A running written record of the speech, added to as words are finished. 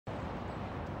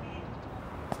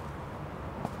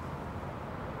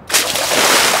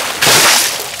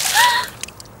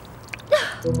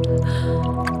哎，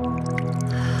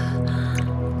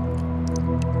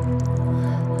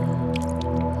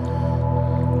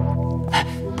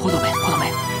坡道妹，坡道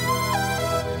妹，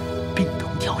冰桶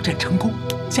挑战成功，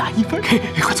加1分。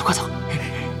快走，快走。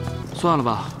算了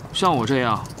吧，像我这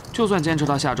样，就算坚持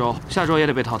到下周，下周也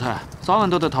得被淘汰，早晚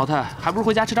都得淘汰，还不如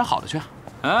回家吃点好的去。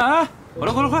哎，回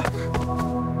来，快！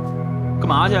干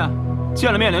嘛去？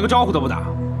见了面连个招呼都不打，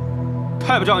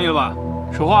太不仗义了吧？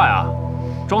说话呀，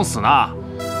装死呢！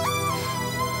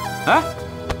哎，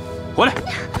回来！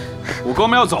我哥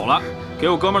们要走了，给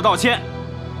我哥们道歉。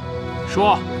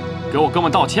说，给我哥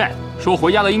们道歉。说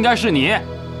回家的应该是你。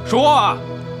说啊！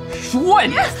说呀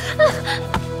你！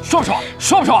说不说？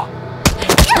说不说？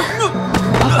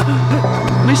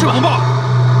没事吧，王豹？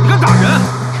你敢打人？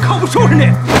看我不收拾你！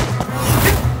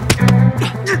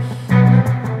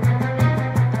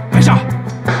没事。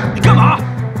你干嘛？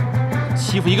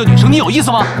欺负一个女生，你有意思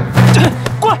吗？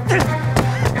过来！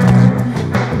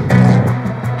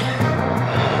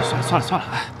算了，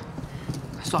哎，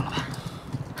算了吧。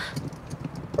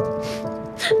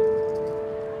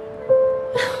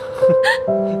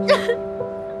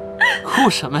哭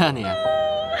什么呀你？好。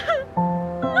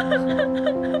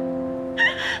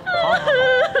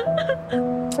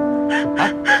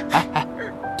哎，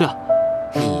对了，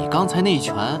你刚才那一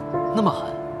拳那么狠，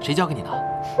谁教给你的？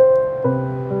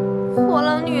火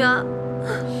狼女啊！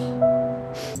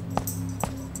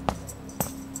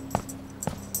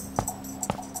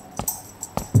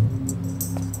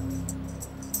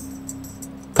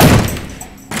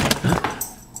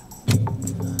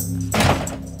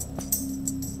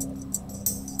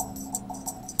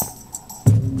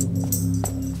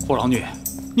火狼女，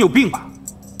你有病吧？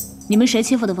你们谁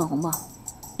欺负的粉红豹？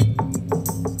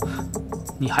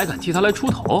你还敢替他来出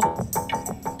头？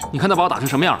你看他把我打成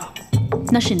什么样了？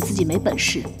那是你自己没本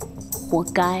事，活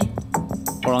该。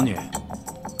火狼女，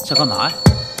想干嘛呀？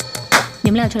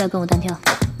你们俩出来跟我单挑。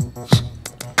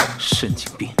神经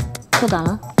病！不敢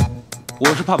了。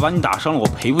我是怕把你打伤了，我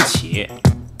赔不起。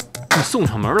你送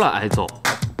上门来挨揍，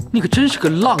你可真是个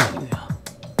浪女啊！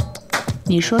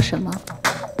你说什么？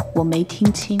我没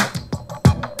听清。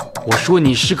我说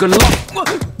你是个浪。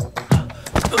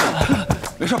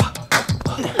没事吧？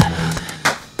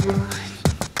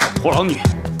火狼女，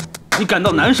你敢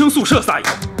到男生宿舍撒野，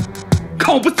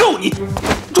看我不揍你！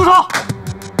住手！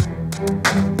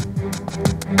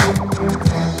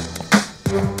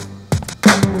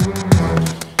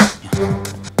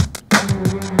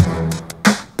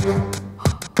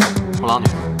火狼女，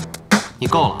你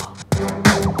够了！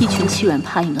一群欺软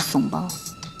怕硬的怂包。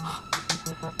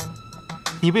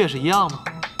你不也是一样吗？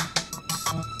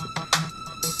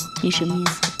你什么意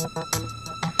思？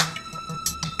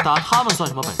打他们算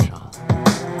什么本事啊？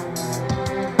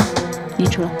你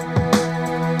出来。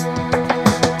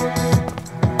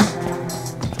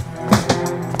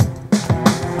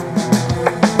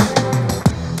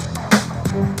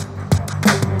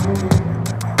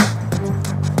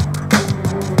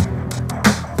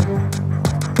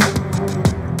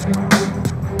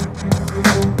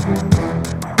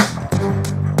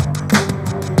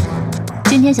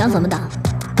今天想怎么打？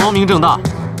光明正大，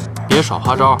别耍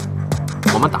花招。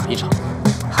我们打一场。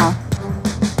好，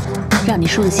让你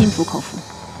输得心服口服。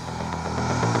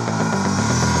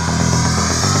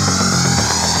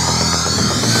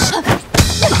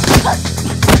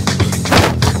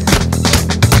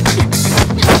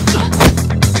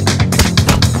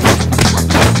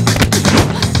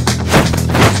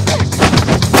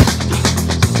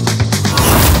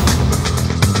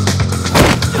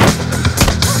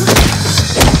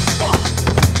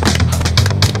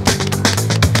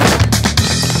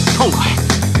痛快！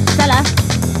再来！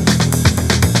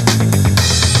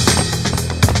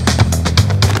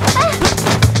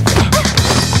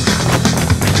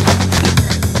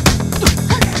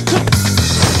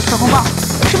小红帽，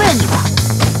是为了你吧？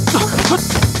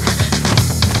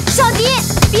小迪，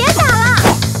别打了！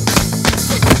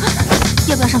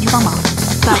要不要上去帮忙？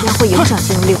打掉会影响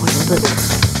进入烈火神盾，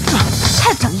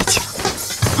太不讲义气了。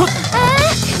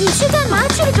哎，你去干嘛？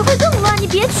去了只会更乱，你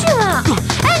别去了！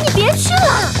哎，你别去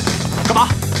了！干嘛？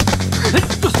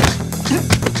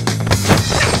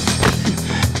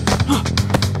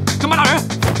干嘛打人？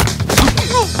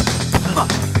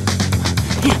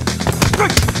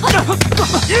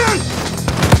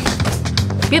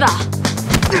别打！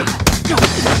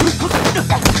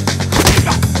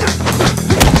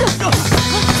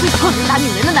最讨厌打女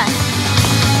人的男人。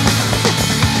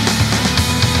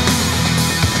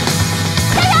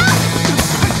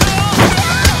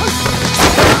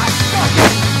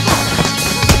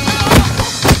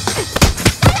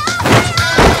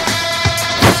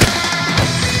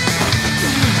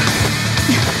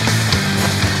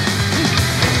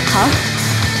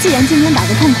今天打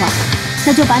个痛快，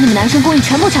那就把你们男生公寓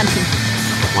全部铲平。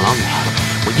火狼女，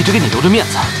我一直给你留着面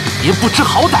子，你别不知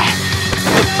好歹。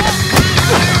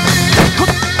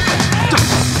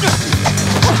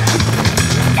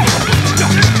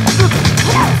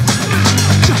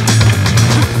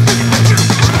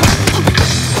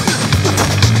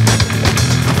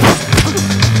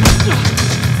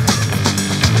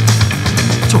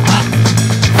九哥，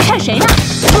看谁呢？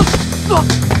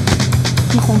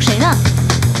你哄谁呢？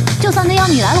就算那妖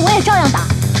女来了，我也照样打。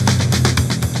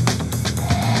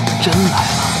真来了。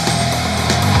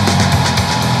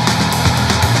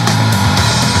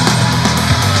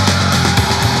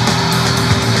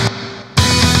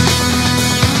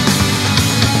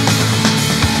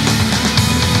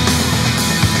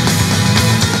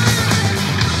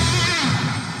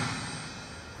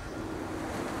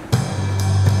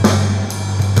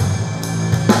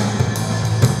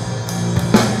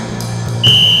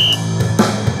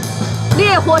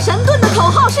 烈火神盾的口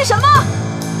号是什么？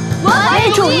完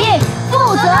美主义，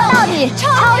负责到底，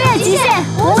超越极限，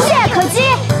无懈可击。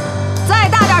再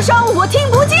大点声，我听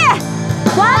不见。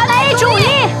完美主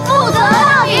义，负责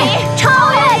到底，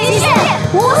超越极限，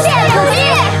无懈可击。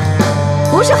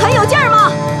不是很有劲儿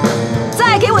吗？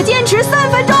再给我坚持3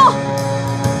分钟。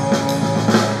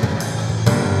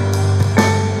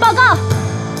报告，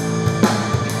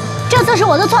这次是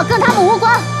我的错，跟他们无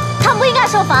关，他们不应该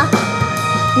受罚。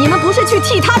 你们不是去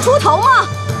替他出头吗？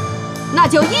那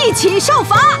就一起受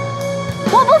罚！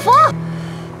我不服！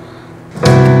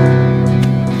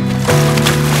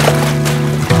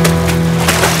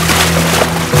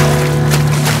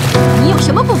你有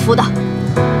什么不服的？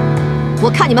我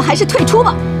看你们还是退出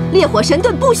吧。烈火神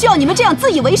盾不需要你们这样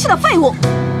自以为是的废物，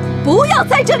不要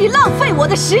在这里浪费我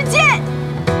的时间。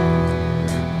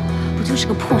不就是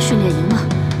个破训练营吗？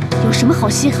有什么好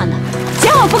稀罕的？姐，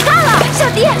我不干了！小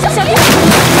迪，小迪！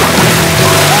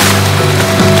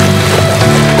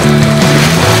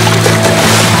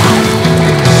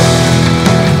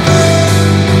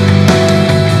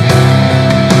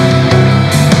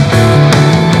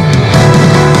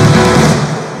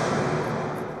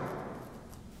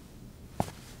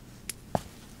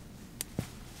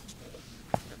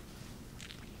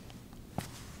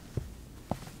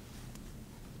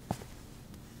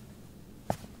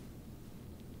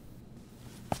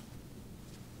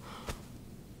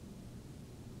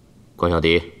关小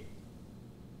迪，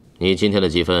你今天的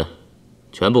积分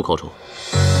全部扣除。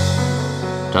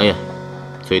张燕、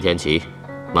崔天琪、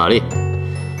玛丽，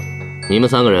你们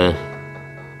3个人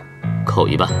扣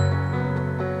1半。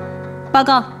报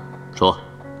告。说。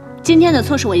今天的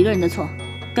错是我一个人的错，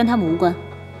跟他们无关。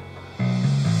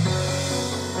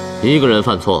一个人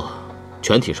犯错，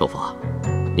全体受罚。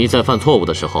你在犯错误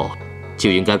的时候，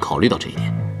就应该考虑到这一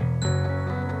点。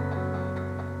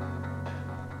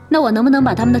 那我能不能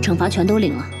把他们的惩罚全都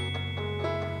领了？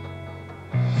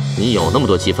你有那么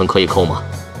多积分可以扣吗？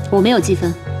我没有积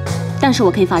分，但是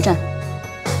我可以罚站。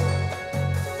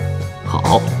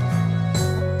好，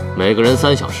每个人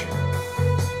3小时，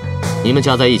你们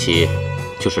加在一起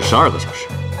就是12个小时。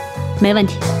没问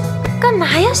题。干嘛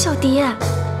呀，小迪？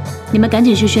你们赶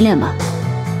紧去训练吧。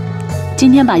今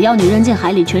天把妖女扔进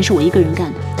海里，全是我一个人干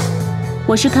的。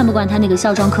我是看不惯她那个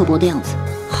嚣张刻薄的样子。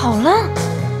好了，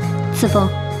刺锋。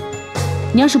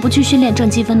 你要是不去训练挣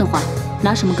积分的话，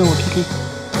拿什么跟我 PK？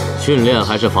 训练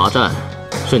还是罚站，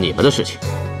是你们的事情，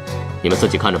你们自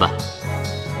己看着办。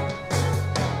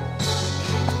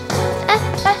哎，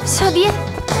小迪，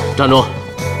站住！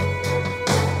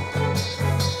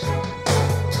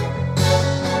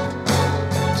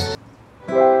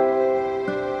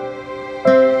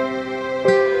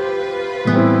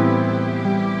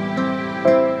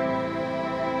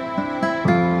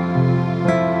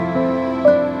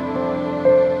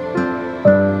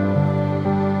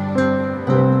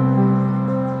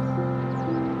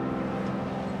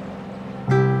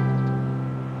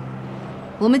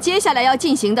我们接下来要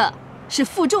进行的是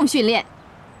负重训练，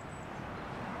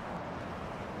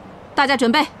大家准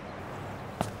备。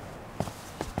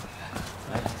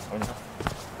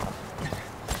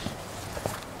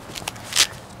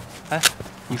哎，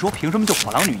你说凭什么就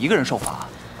火狼女一个人受罚？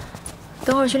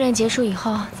等会儿训练结束以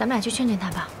后，咱们俩去劝劝她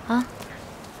吧。啊！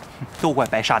都怪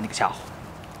白纱那个家伙。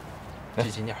来，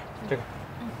轻点，这个。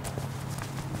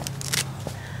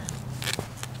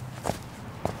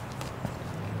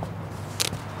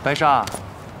 白纱，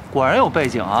果然有背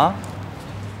景啊！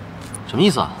什么意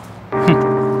思啊？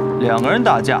哼，2个人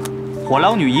打架，火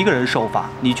狼女一个人受罚，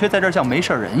你却在这儿像没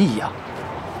事人一样，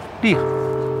厉害！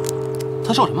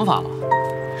他受什么罚了？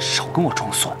少跟我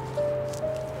装蒜！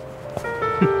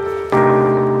哼！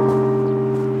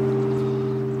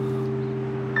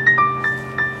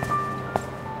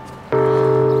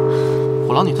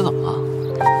火狼女她怎么了？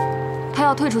她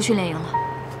要退出训练营了。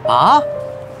啊？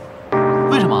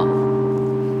为什么？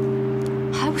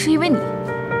还不是因为你。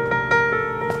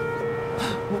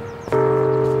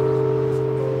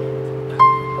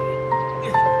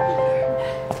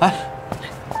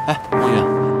王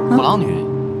月，火狼女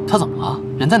她怎么了？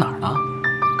人在哪儿呢？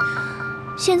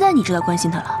现在你知道关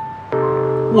心她了？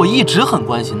我一直很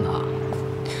关心她。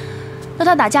那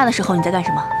她打架的时候你在干什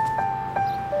么？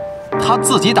她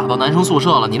自己打到男生宿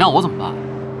舍了，你让我怎么办？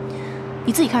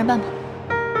你自己看着办吧。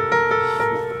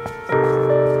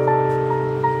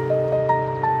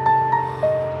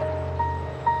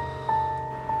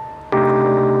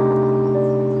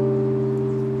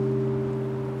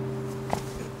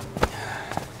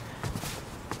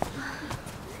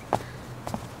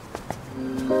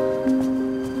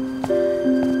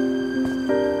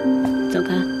走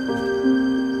开，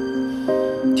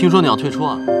听说你要退出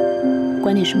啊？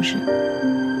关你什么事？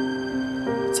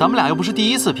咱们俩又不是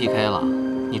第一次 PK 了，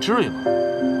你至于吗？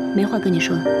没话跟你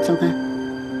说，走开。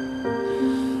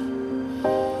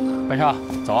白鲨，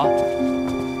走啊！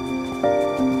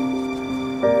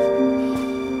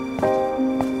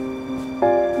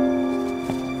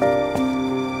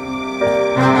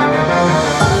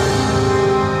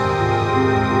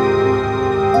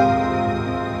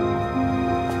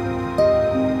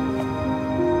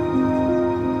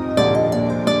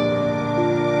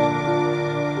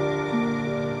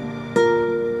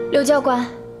刘教官，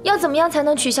要怎么样才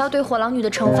能取消对火狼女的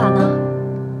惩罚呢？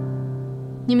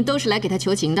你们都是来给他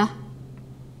求情的。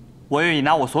我愿意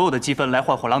拿我所有的积分来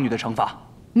换火狼女的惩罚。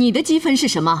你的积分是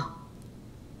什么？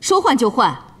说换就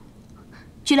换。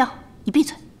巨亮，你闭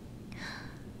嘴。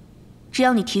只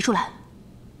要你提出来，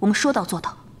我们说到做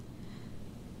到。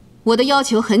我的要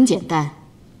求很简单，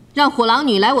让火狼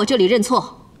女来我这里认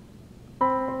错。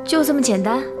就这么简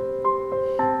单？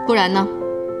不然呢？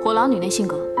火狼女那性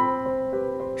格，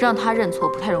让她认错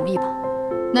不太容易吧？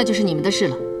那就是你们的事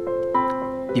了。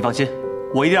你放心，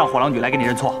我一定让火狼女来给你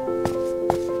认错。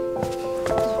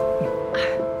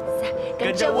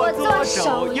跟着我左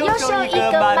手右手一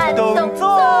个慢动作，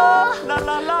啦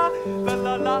啦啦啦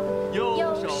啦啦，右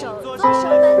手左手慢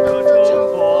慢动作重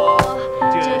播。播。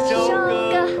这首歌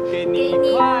给你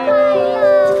快乐，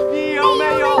你有没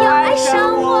有爱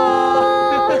上我？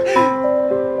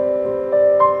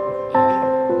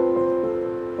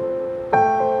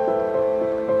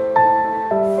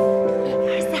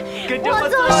我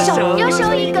左手右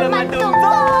手一个慢动作，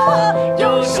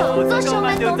右手左手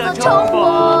慢动作重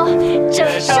播。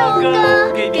这首歌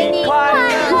给你快乐，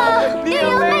你有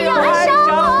没有爱上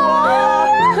我？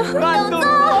慢动作，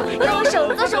右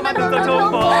手左手慢动作重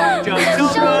播。这首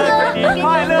歌给你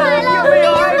快乐，你有没有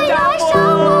爱上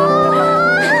我？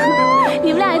你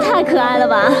们俩也太可爱了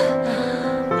吧！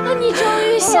你终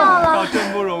于笑了，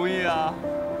真不容易啊！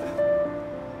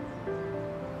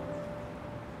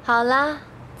好啦，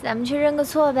咱们去认个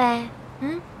错呗。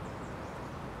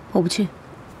我不去。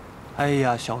哎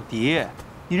呀，小迪，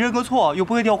你认个错又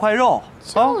不会掉块肉。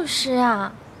就是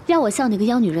啊，让我向那个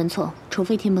妖女认错，除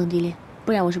非天崩地裂，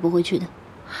不然我是不会去的。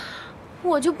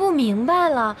我就不明白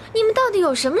了，你们到底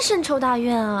有什么深仇大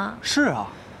怨啊？是啊，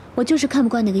我就是看不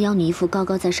惯那个妖女一副高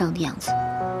高在上的样子。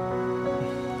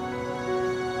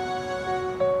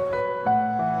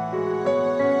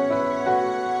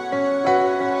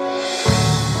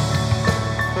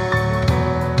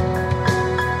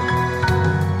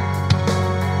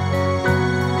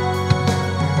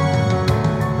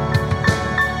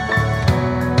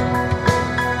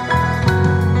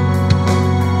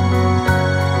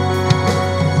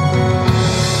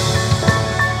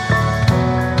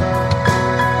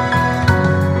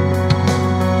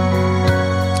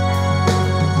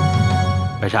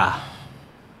白鲨，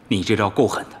你这招够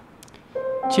狠的。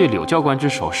借柳教官之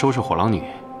手收拾火狼女，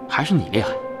还是你厉害。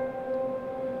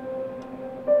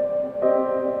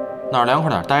哪儿凉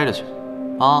快哪儿待着去，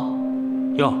啊！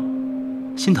哟，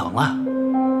心疼啊！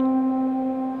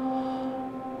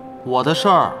我的事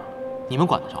儿，你们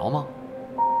管得着吗？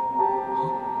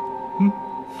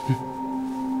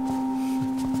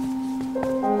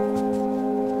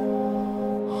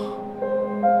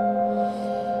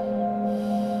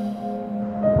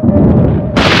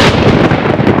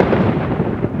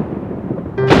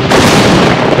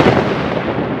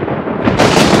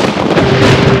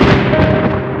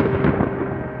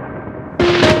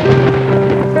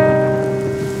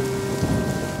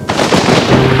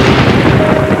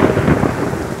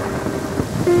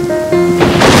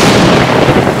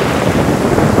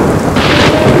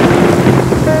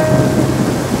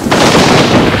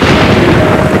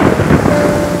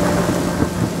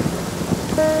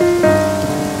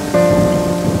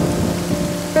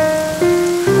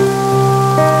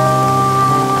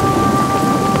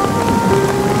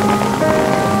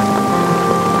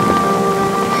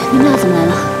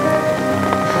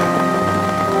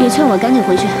劝我赶紧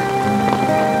回去。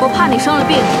我怕你生了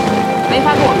病，没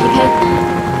法跟我 PK。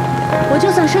我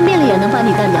就算生病了也能把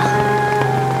你干掉。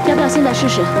要不要现在试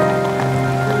试？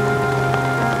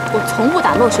我从不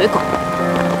打落水狗。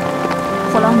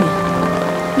火狼女，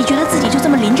你觉得自己就这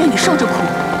么淋着雨受着苦，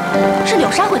是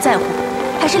柳沙会在乎，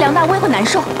还是梁大威会难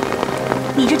受？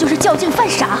你这就是较劲犯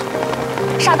傻，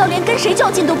傻到连跟谁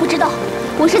较劲都不知道。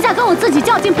我是在跟我自己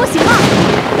较劲，不行吗？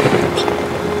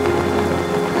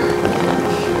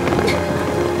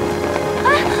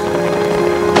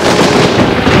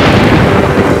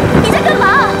你在干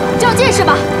嘛？较劲是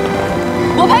吧？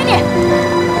我陪你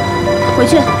回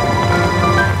去。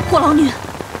火狼女，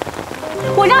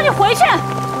我让你回去。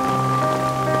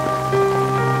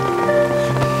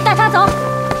带他走。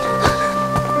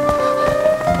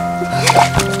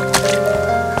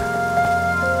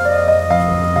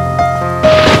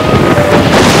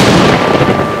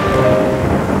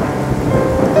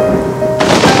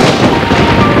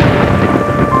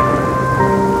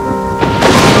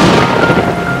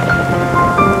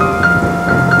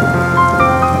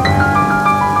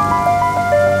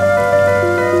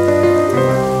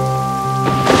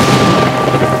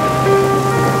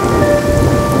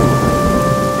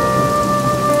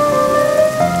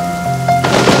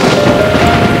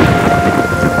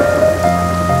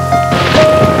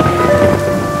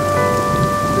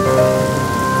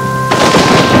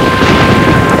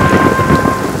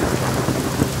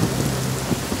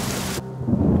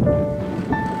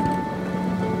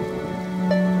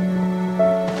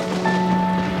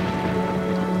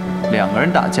两个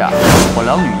人打架，火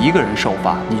狼女一个人受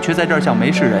罚，你却在这儿像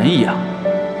没事人一样，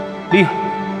厉害！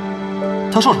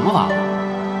他受什么罚了？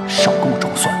少跟我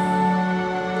装蒜！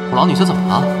火狼女她怎么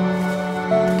了？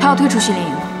他要退出训练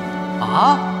营。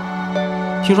啊？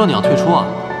听说你要退出啊？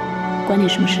关你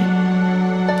什么事？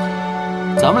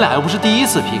咱们俩又不是第一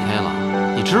次 PK 了，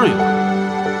你至于吗？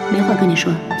没话跟你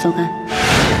说，走开。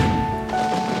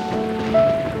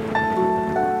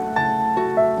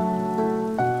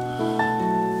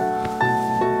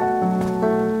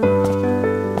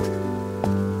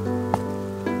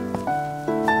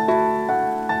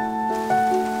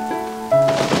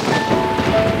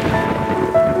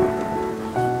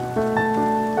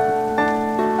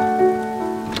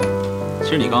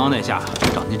其实你刚刚那下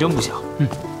长进真不小。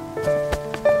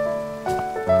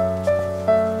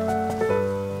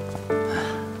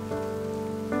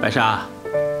白沙，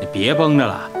你别绷着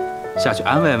了，下去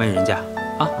安慰安慰人家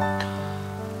啊！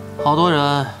好多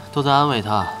人都在安慰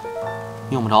他，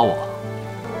用不着我。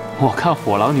我看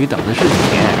火狼女等的是你。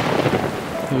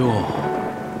哎呦，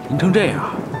淋成这样，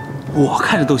我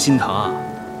看着都心疼啊！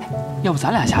要不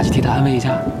咱俩下去替她安慰一下？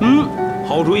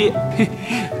好主意。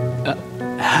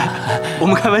我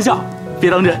们开玩笑，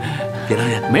别当真，别当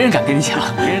真，没人敢跟你抢，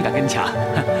没人敢跟你抢。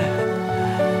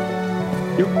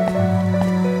哟，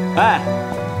哎，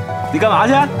你干嘛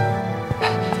去？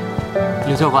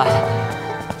刘教官，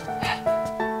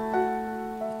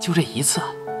就这一次，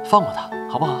放过他，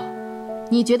好不好？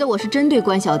你觉得我是针对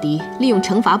关小迪，利用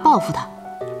惩罚报复他？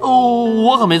哦，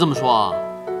我可没这么说。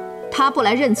他不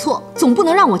来认错，总不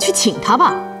能让我去请他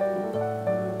吧？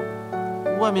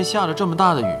外面下着这么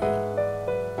大的雨，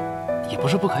也不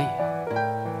是不可以。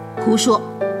胡说！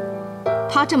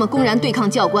他这么公然对抗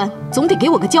教官，总得给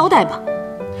我个交代吧？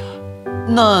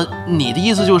那你的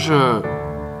意思就是，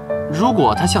如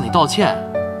果他向你道歉，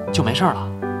就没事了？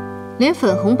连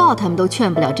粉红豹他们都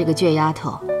劝不了这个倔丫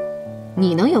头，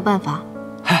你能有办法？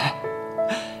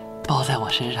包在我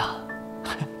身上。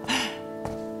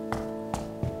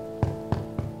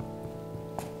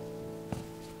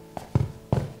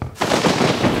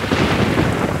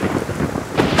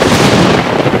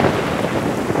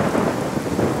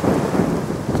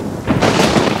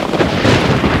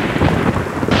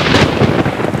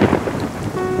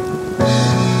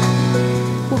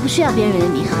不需要别人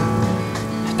认你。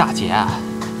大姐，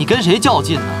你跟谁较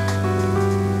劲呢？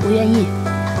我愿意。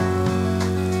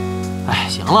哎，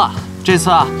行了，这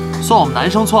次算我们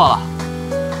男生错了，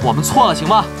我们错了，行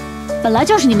吗？本来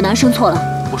就是你们男生错了。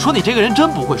我说你这个人真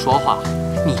不会说话，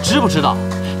你知不知道，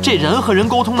这人和人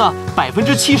沟通呢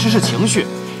，70%是情绪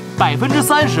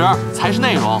，30%才是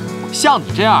内容。像你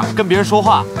这样跟别人说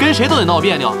话，跟谁都得闹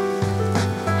别扭。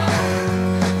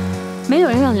没有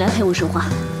人让你来陪我说话。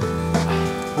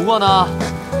不过呢，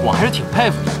我还是挺佩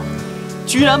服你的，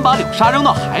居然把柳沙扔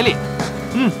到海里。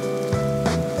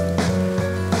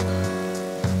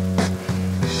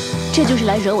这就是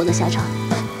来惹我的下场。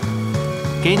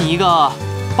给你一个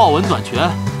豹纹短拳，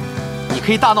你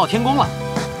可以大闹天宫了。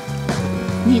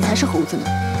你才是猴子呢！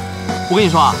我跟你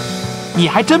说啊，你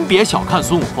还真别小看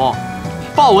孙悟空，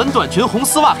豹纹短裙、红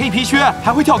丝袜、黑皮靴，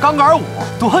还会跳钢杆舞，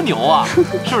多牛啊！是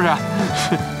不是？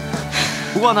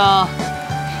不过呢，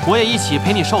我也一起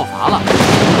陪你受罚了，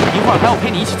一会儿还要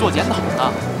陪你一起做检讨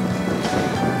呢。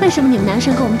为什么你们男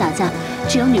生跟我们打架，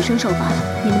只有女生受罚，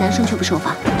你们男生却不受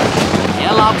罚？别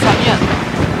拉不下面子。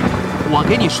我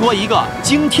给你说一个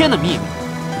惊天的秘密，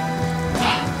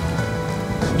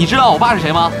你知道我爸是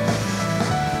谁吗？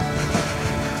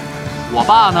我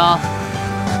爸呢？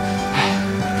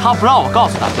他不让我告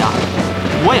诉大家，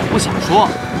我也不想说。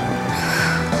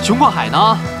熊过海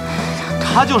呢？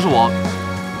他就是我。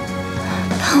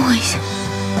帮我一下。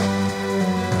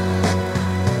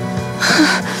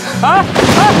哎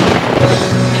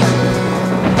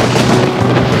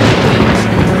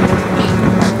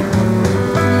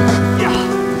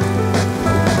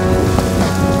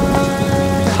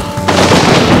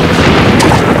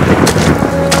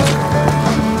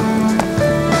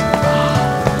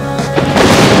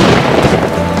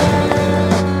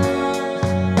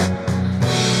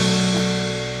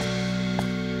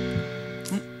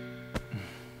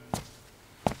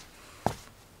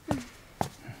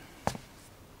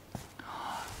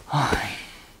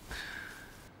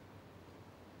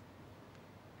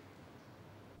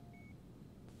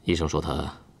医生说他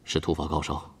是突发高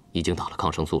烧，已经打了抗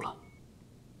生素了，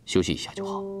休息一下就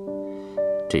好。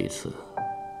这一次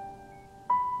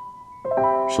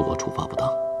是我处罚不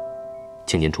当，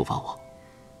请您处罚我。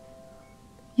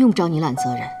用不着你揽责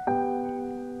任。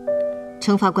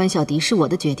惩罚关小迪是我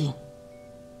的决定，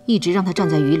一直让他站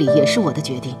在雨里也是我的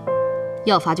决定。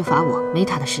要罚就罚我，没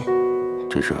他的事。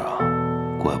这事啊，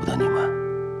怪不得你们，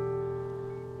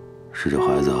是这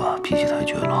孩子脾气太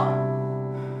倔了。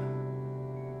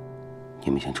你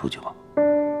们先出去吧。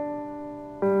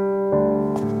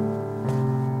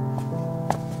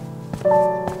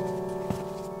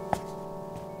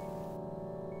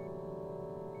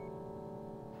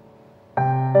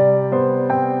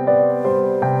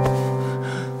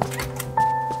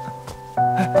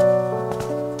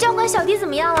教官，小迪怎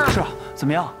么样了？是啊，怎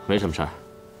么样？没什么事儿，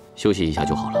休息一下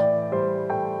就好了。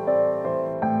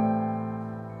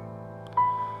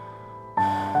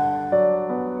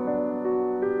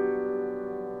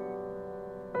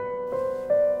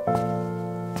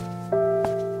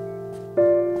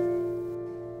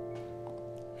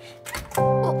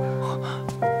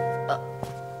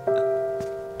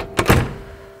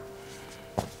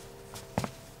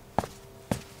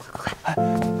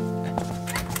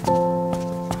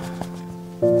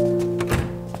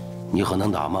你很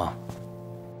能打吗？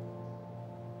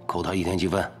扣他1天积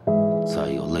分，再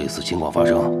有类似情况发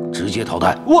生，直接淘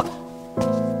汰。我。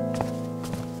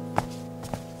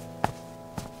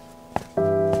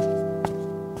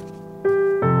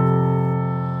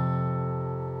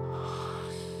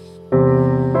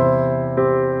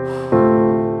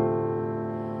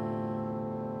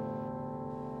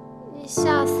你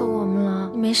吓死我们了！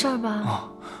你没事吧？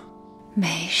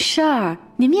没事儿，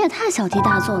你们也太小题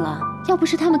大做了。要不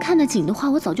是他们看得紧的话，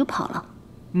我早就跑了。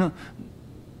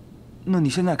那你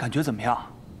现在感觉怎么样？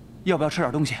要不要吃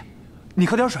点东西？你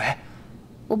喝点水。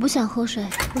我不想喝水，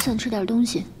我想吃点东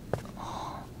西。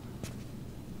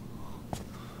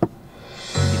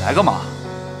你来干嘛？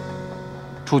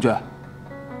出去！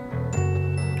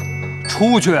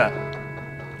出去！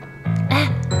哎，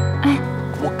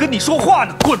我跟你说话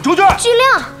呢，滚出去！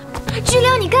巨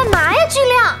亮，你干嘛呀？巨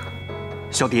亮，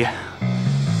小迪，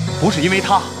不是因为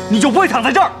他，你就不会躺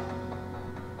在这儿。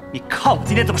你看我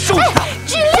今天怎么收拾他！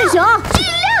巨雄，巨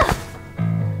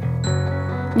亮，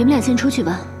你们俩先出去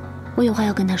吧，我有话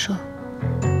要跟他说。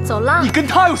走了。你跟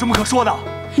他有什么可说的？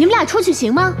你们俩出去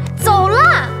行吗？走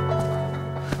了。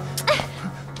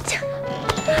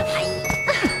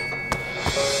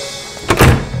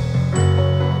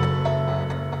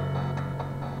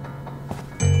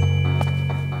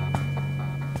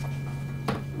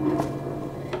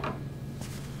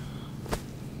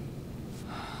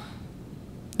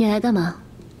你来干嘛？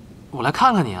我来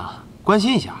看看你啊，关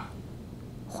心一下。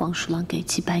黄鼠狼给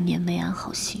鸡百年没安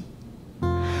好心。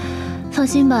放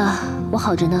心吧，我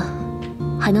好着呢，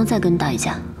还能再跟你打一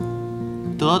架。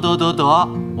得，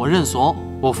我认怂，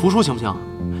我服输行不行？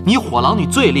你火狼女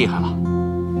最厉害了，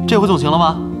这回总行了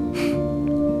吧？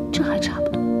这还差不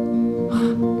多。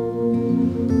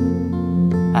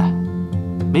哎，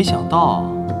没想到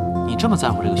你这么在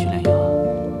乎这个训练营啊？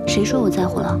谁说我在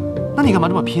乎了？那你干嘛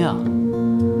这么拼啊？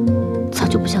早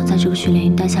就不想在这个训练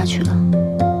营待下去了。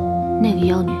那个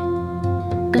妖女，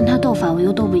跟她斗法我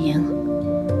又斗不赢。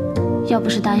要不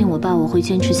是答应我爸我会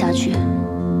坚持下去，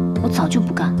我早就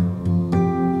不干。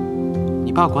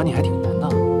你爸管你还挺严的。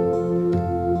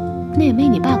那也没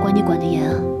你爸管你管得严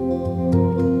啊。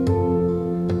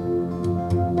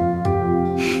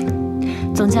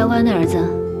总教官的儿子，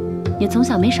也从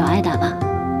小没少挨打吧？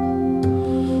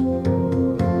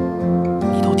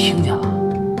你都听见了？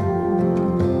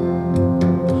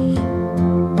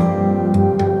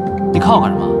你看我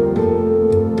干什么？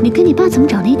你跟你爸怎么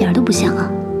长得一点都不像啊？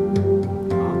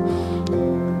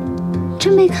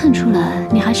真没看出来，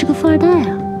你还是个富二代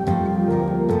啊！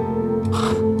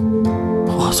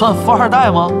我算富二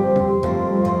代吗？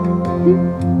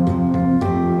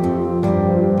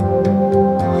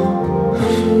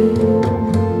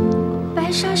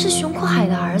白沙是熊阔海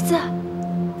的儿子。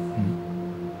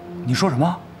你说什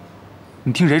么？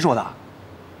你听谁说的？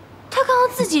他刚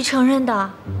刚自己承认的。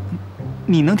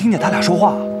你能听见他俩说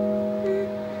话？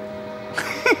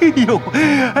哎呦，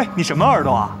哎，你什么耳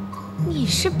朵啊？你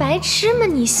是白痴吗？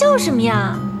你笑什么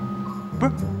呀？不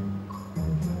是，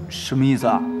什么意思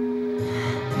啊？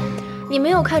你没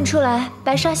有看出来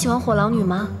白沙喜欢火狼女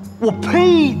吗？我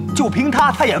呸！就凭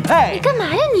他也配？你干嘛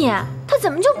呀你？他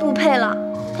怎么就不配了？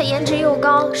他颜值又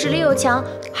高，实力又强，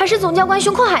还是总教官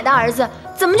熊阔海的儿子，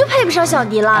怎么就配不上小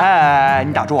迪了？哎，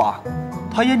你打住啊！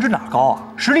他颜值哪儿高啊？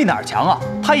实力哪儿强啊？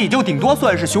他也就顶多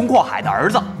算是熊阔海的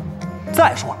儿子。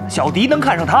再说了，小迪能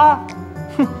看上他？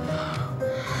哼！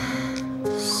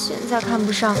现在看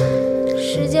不上，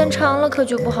时间长了可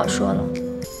就不好说了。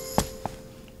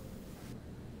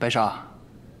白沙，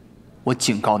我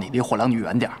警告你，离火狼女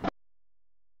远点儿。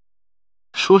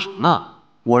说什么呢？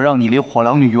我让你离火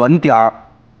狼女远点儿。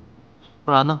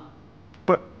不然呢？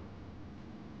不是，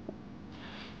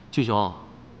巨熊，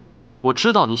我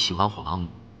知道你喜欢火狼女，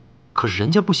可是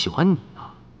人家不喜欢你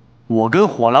啊。我跟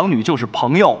火狼女就是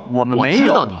朋友，我们没有。我知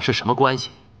道你是什么关系。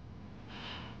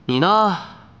你呢，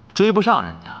追不上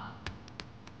人家，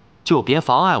就别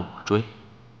妨碍我追。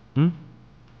嗯？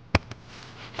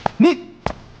你，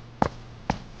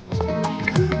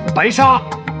白沙，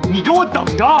你给我等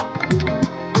着！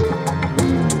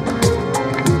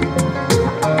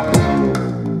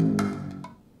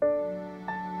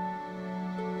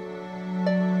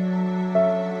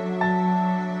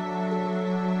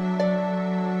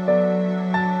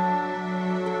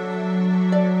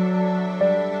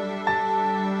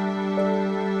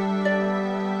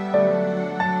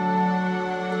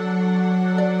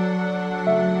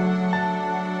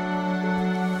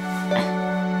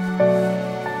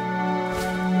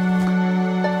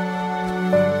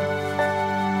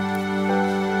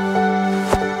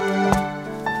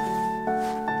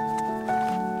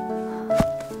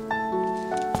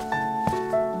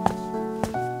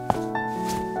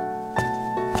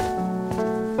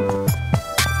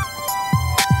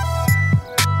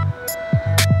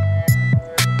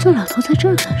这老头在这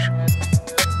儿干什么？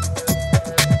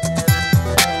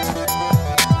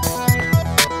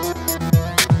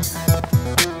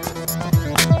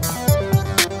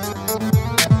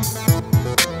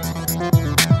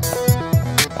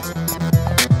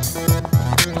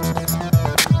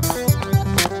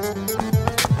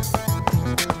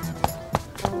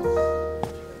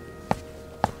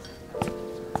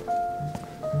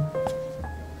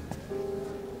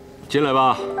进来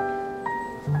吧。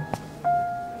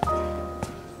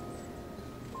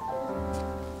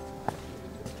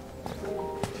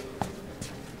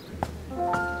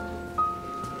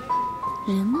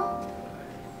人呢？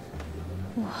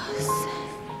哇塞，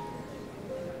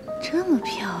这么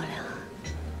漂亮，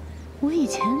我以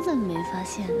前怎么没发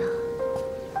现呢？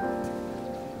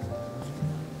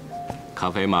咖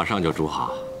啡马上就煮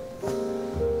好。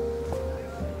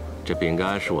这饼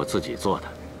干是我自己做的，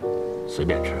随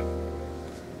便吃。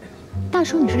大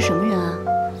叔，你是什么人啊？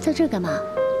在这儿干嘛？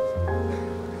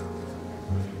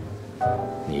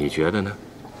你觉得呢？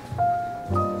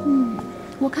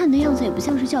我看你的样子也不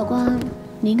像是教官，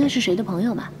你应该是谁的朋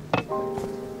友吧？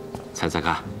猜猜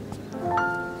看。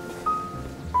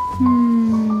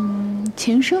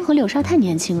秦升和柳沙太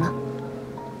年轻了，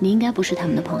你应该不是他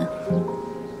们的朋友。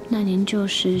那您就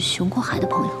是熊阔海的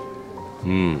朋友。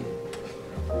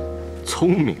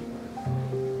聪明。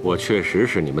我确实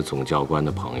是你们总教官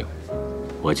的朋友，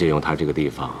我借用他这个地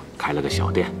方开了个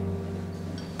小店，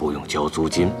不用交租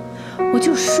金。我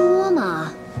就说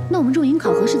嘛，那我们入营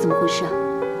考核是怎么回事啊？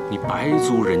你白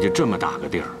租人家这么大个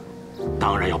地儿，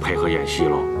当然要配合演戏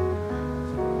喽。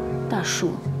大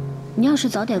叔，你要是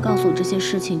早点告诉我这些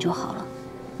事情就好了，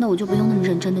那我就不用那么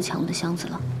认真地抢我的箱子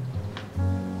了。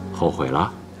后悔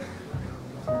了？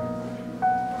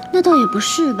那倒也不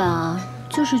是吧，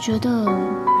就是觉得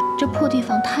这破地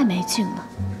方太没劲了，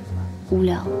无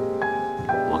聊。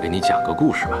我给你讲个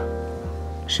故事吧。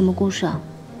什么故事啊？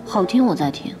好听我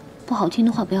再听，不好听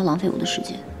的话不要浪费我的时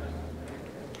间。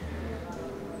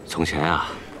从前啊，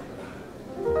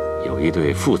有一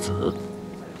对父子，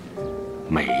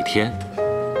每天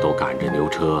都赶着牛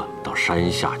车到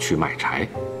山下去卖柴。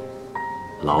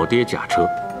老爹驾车，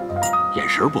眼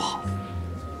神不好，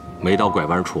没到拐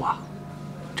弯处啊，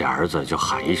这儿子就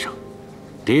喊一声：“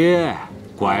爹，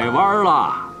拐弯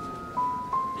了。”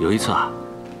有一次啊，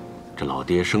这老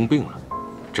爹生病了，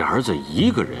这儿子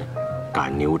一个人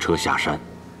赶牛车下山。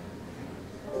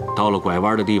到了拐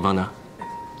弯的地方呢，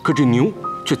可这牛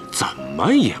却怎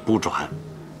么也不转。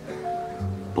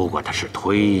不管他是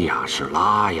推呀，是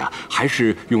拉呀，还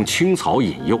是用青草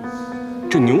引诱，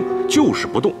这牛就是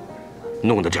不动，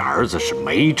弄得这儿子是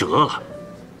没辙了。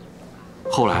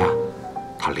后来啊，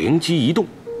他灵机一动，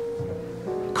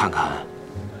看看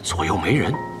左右没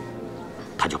人，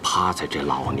他就趴在这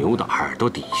老牛的耳朵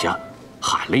底下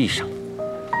喊了一声：“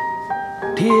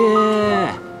爹，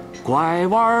拐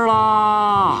弯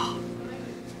啦！”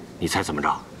你猜怎么着？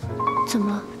怎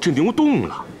么？这牛动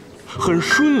了，很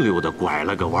顺溜地拐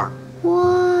了个弯儿。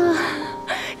哇，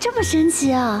这么神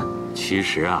奇啊！其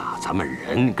实啊，咱们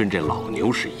人跟这老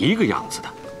牛是一个样子的，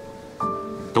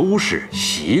都是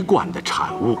习惯的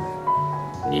产物。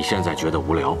你现在觉得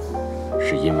无聊，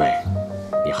是因为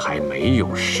你还没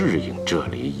有适应这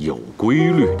里有规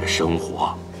律的生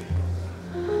活。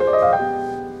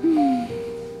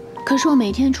可是我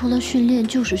每天除了训练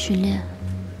就是训练，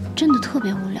真的特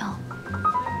别无聊，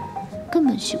根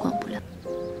本习惯不了。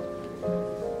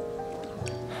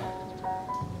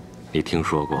你听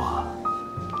说过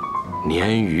鲶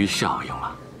鱼效应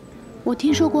吗？我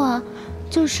听说过啊，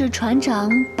就是船长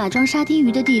把装沙丁鱼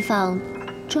的地方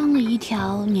装了一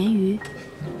条鲶鱼。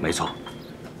没错，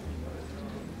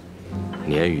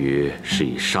鲶鱼是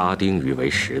以沙丁鱼为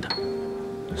食的，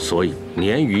所以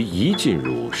鲶鱼一进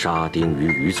入沙丁鱼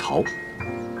鱼槽，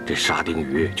这沙丁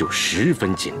鱼就十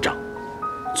分紧张，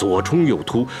左冲右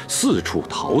突，四处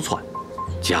逃窜，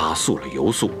加速了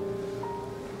游速。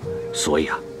所以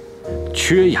啊，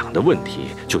缺氧的问题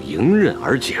就迎刃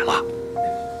而解了。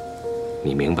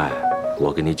你明白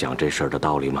我跟你讲这事儿的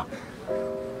道理吗？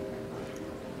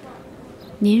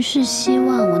您是希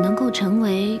望我能够成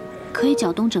为可以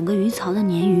搅动整个鱼槽的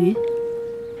鲶鱼？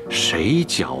谁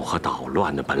搅和捣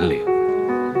乱的本领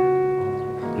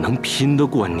能拼得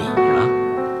过你呀？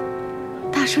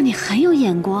大叔，你很有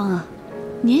眼光啊！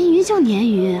鲶鱼就鲶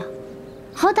鱼，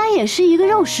好歹也是一个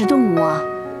肉食动物啊！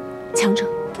强者，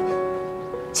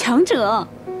强者。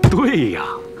对呀。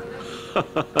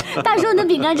大叔，你的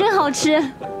饼干真好吃。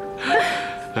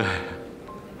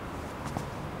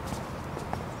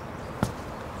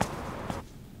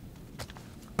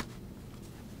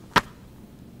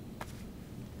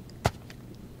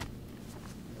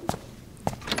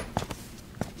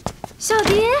小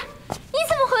迪，你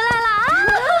怎么回来了啊？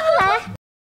来。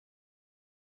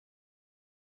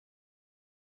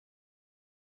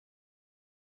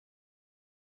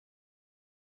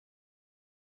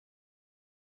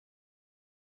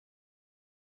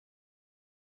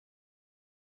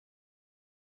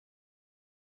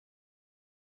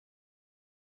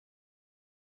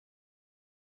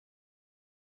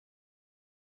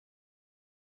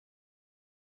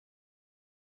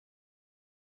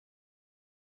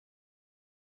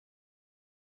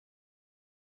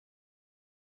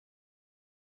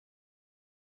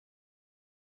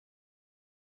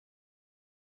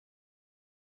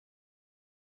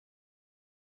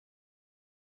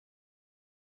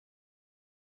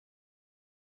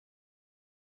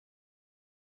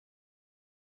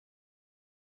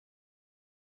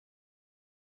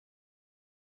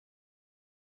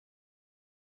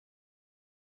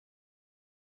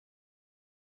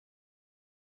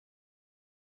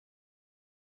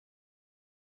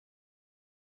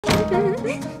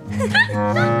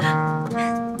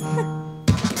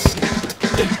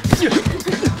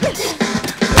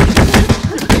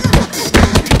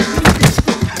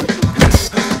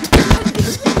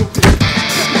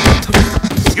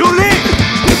用力！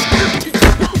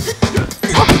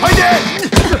快点！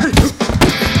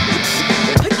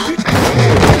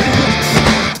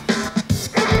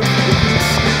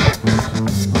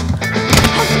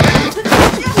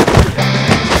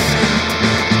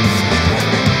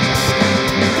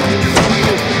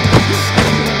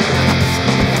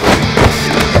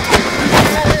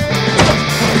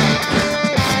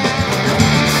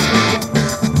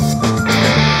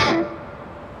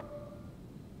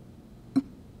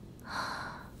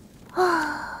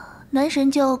男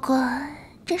神教官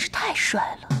真是太帅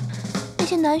了，那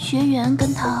些男学员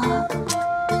跟他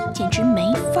简直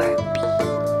没法比。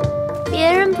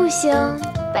别人不行，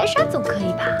白纱总可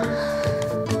以吧？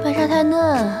白纱太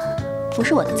嫩，不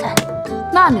是我的菜。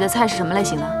那你的菜是什么类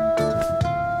型的？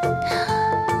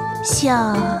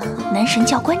像男神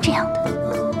教官这样的，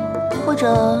或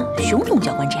者熊总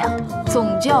教官这样的。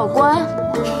总教官，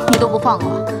你都不放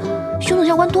过？熊总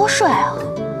教官多帅啊！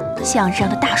像这样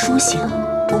的大叔型，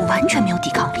我完全没有抵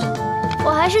抗力。我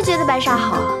还是觉得白纱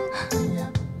好。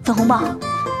粉红豹，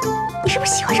你是不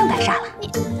是喜欢上白纱了？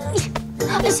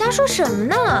你瞎说什么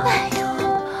呢？哎呦，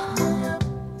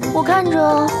我看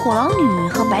着火狼女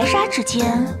和白纱之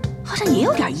间好像也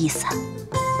有点意思。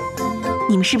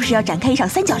你们是不是要展开一场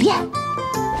三角恋？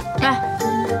哎，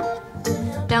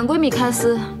两闺蜜开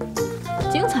撕，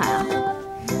精彩啊！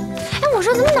哎，我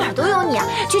说怎么哪儿都有你啊？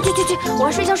去，我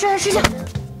要睡觉。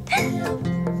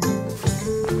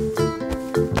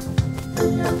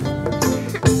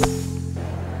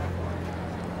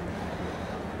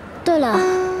对了，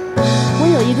我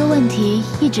有一个问题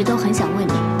一直都很想问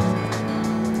你。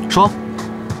说。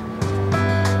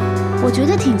我觉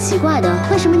得挺奇怪的，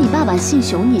为什么你爸爸姓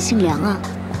熊，你姓梁啊？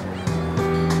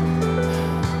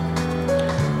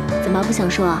怎么不想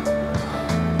说啊？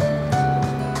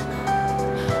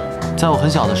在我很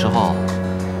小的时候，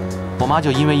我妈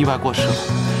就因为意外过世了，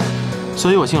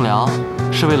所以我姓梁，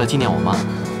是为了纪念我妈。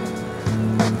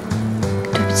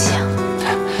对不起啊。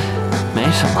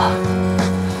没什么。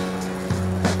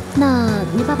那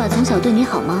你爸爸从小对你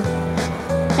好吗？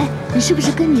哎，你是不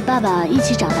是跟你爸爸一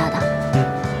起长大的？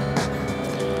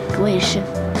我也是，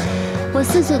我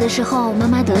4岁的时候，妈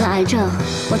妈得了癌症，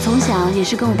我从小也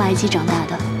是跟我爸一起长大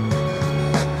的。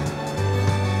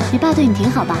你爸对你挺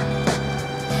好吧？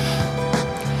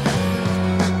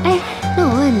哎，那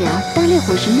我问你啊，当烈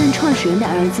火神盾创始人的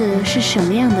儿子是什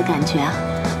么样的感觉啊？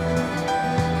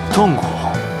痛苦。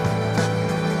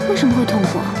为什么会痛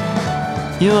苦啊？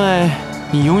因为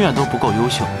你永远都不够优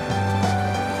秀。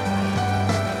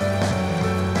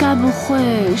该不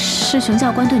会是熊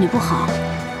教官对你不好？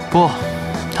不，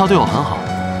他对我很好，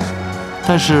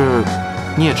但是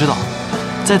你也知道，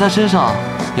在他身上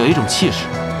有一种气势，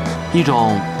一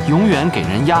种永远给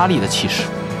人压力的气势。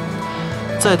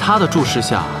在他的注视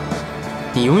下，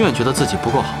你永远觉得自己不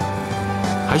够好，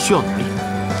还需要努力，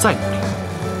再努力。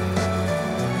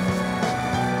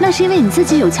那是因为你自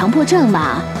己有强迫症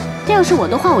吧？要是我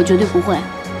的话，我绝对不会。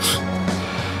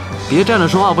别站着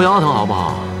说话不腰疼好不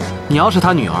好？你要是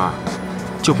他女儿，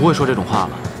就不会说这种话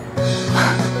了。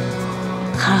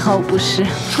还好不是。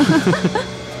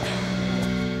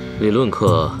理论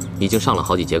课已经上了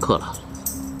好几节课了，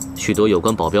许多有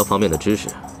关保镖方面的知识，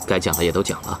该讲的也都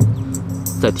讲了。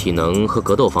在体能和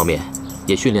格斗方面，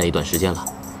也训练一段时间了。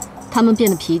他们变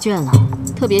得疲倦了，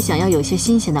特别想要有些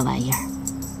新鲜的玩意儿。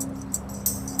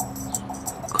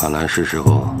看来是时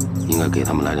候应该给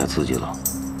他们来点刺激了，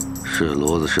是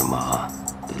骡子是马，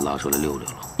得拉出来溜溜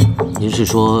了。您是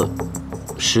说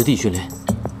实地训练？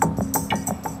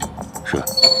是。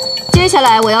接下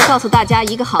来我要告诉大家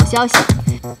一个好消息，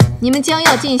你们将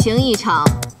要进行一场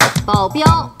保镖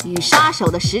与杀手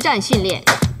的实战训练，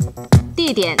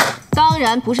地点当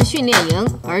然不是训练营，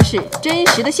而是真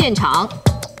实的现场。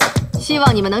希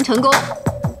望你们能成功。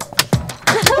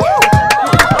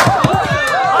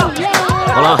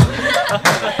好了，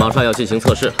马上要进行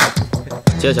测试了，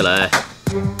接下来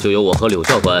就由我和柳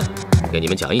教官给你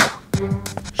们讲一讲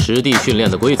实地训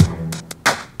练的规则。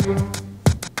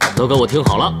都给我听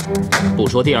好了，不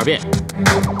说第二遍。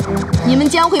你们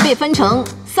将会被分成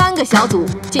3个小组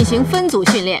进行分组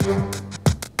训练。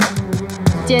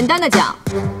简单的讲，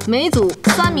每组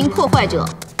3名破坏者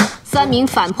，3名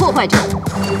反破坏者。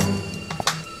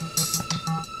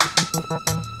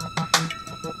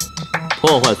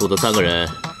破坏组的3个人，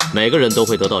每个人都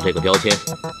会得到这个标签。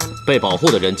被保护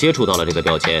的人接触到了这个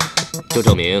标签，就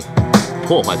证明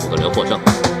破坏组的人获胜。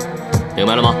明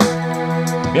白了吗？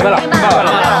明白了，明白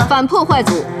了。反破坏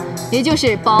组，也就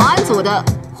是保安组的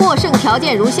获胜条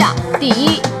件如下：第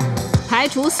一，排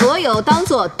除所有当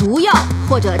作毒药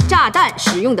或者炸弹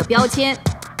使用的标签；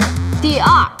第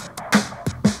二，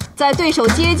在对手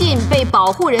接近被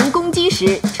保护人攻击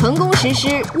时，成功实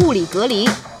施物理隔离；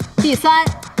第三，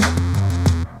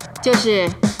就是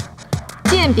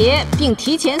鉴别并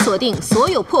提前锁定所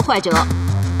有破坏者。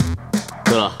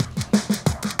对了，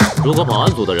如果保安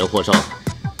组的人获胜，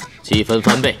积分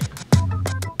翻倍。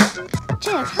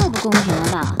这也太不公平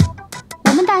了吧！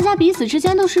我们大家彼此之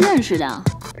间都是认识的，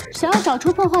想要找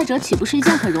出破坏者，岂不是一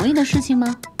件很容易的事情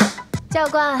吗？教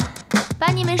官，把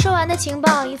你没说完的情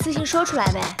报一次性说出来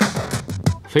呗。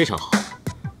非常好。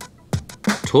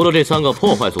除了这3个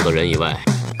破坏组的人以外，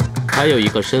还有一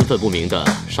个身份不明的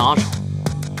杀手。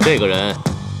这个人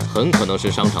很可能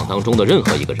是商场当中的任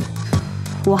何一个人。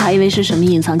我还以为是什么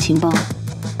隐藏情报，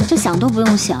这想都不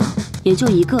用想，也就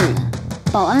一个人，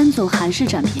保安组还是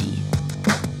占便宜。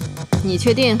你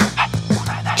确定？哎，姑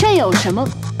奶奶，这有什么？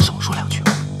少说2句。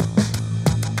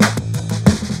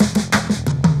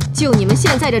就你们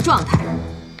现在这状态，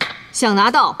想拿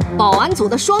到保安组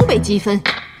的双倍积分，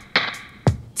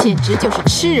简直就是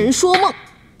痴人说梦。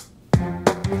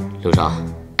刘莎，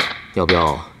要不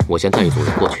要我先带一组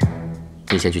人过去？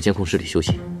你先去监控室里休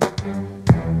息。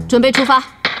准备出发。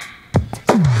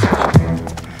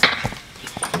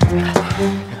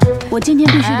我今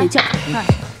天必须得教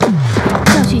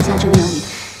训一下这个妖女。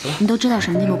你都知道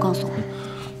什么？你给我告诉我。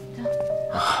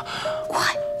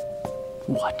快！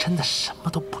我真的什么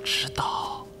都不知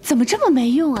道。怎么这么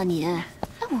没用啊你？哎，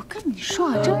我跟你说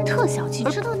啊，这人特小气，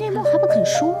知道内幕还不肯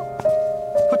说。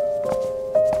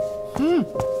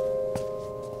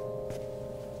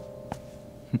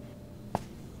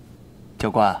教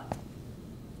官，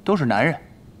都是男人，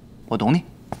我懂你。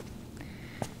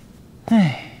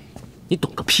哎，你懂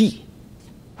个屁！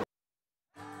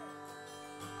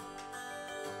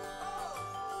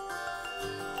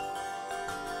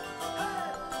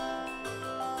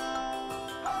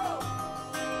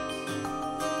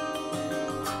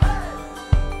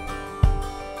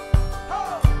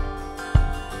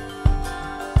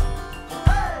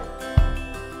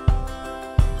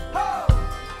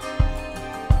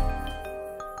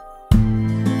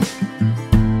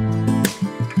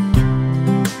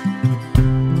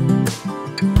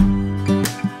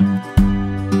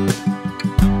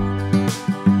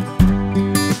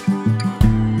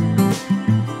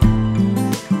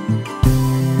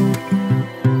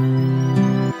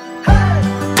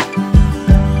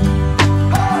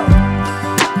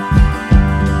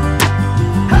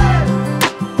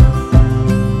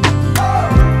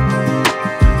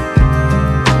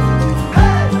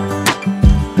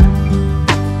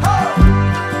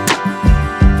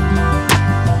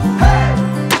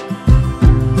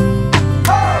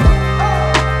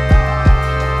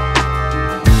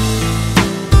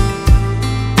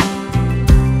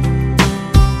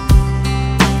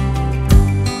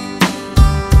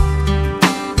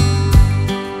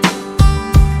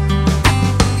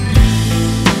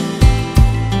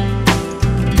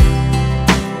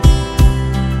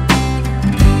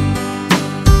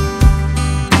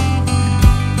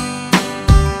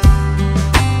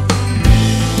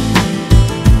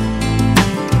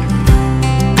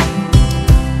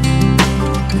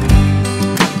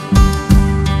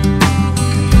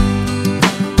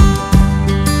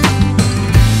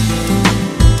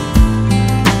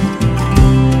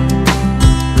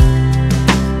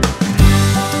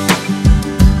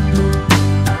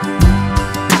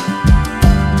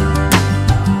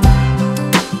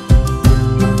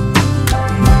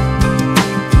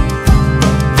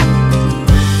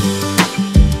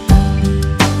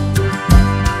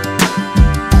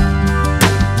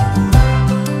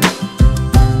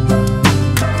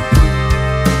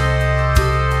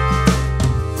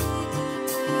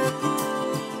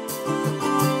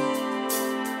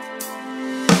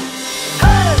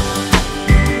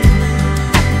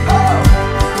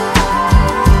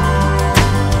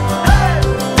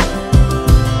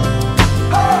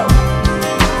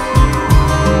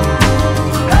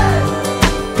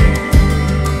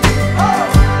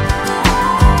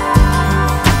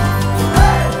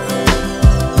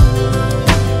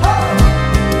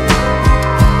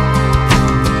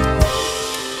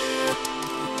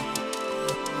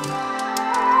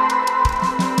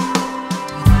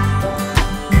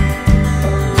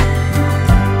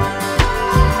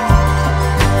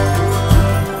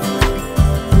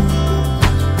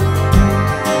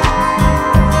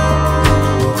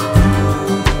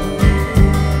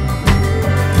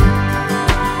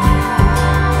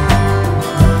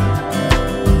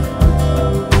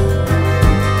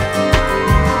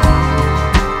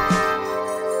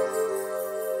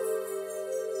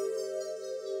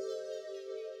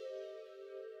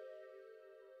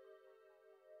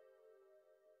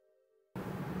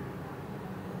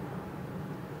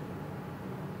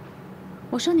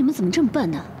我说你们怎么这么笨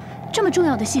呢？这么重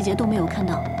要的细节都没有看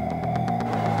到。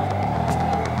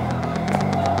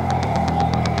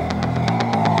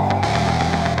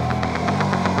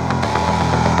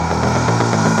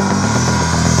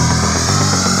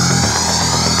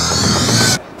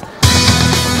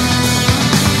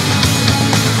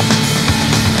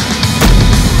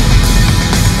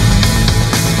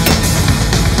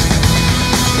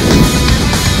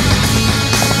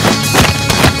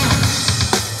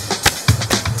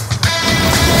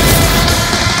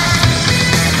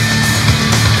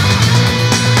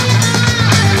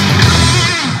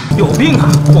有病啊！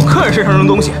往客人身上扔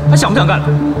东西，还想不想干了？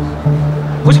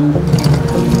回去。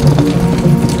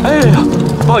哎呀，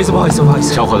不好意思，不好意思，不好意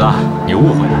思。小伙子，你误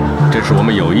会了，这是我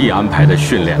们有意安排的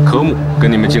训练科目，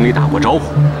跟你们经理打过招呼，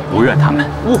不怨他们。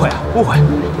误会啊，误会。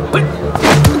喂。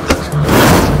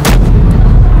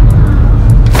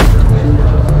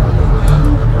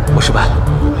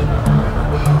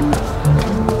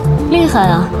厉害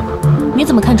啊！你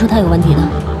怎么看出他有问题的？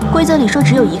规则里说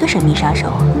只有一个神秘杀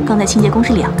手，刚才清洁工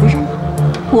是2个人，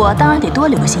我当然得多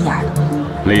留个心眼了。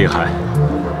厉害！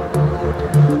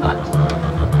啊，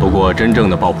不过真正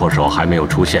的爆破手还没有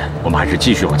出现，我们还是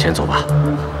继续往前走吧。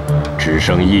只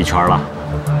剩1圈了。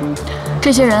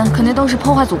这些人肯定都是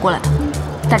破坏组过来的，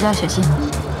大家要小心。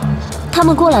他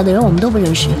们过来的人我们都不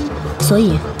认识，所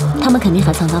以他们肯定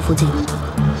还藏在附近。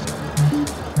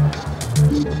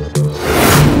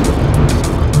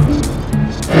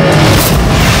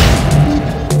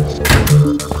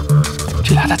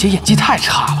这俩大姐演技太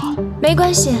差了。没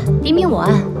关系，敌明我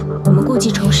暗，我们故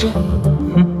技重施。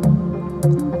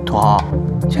土豪，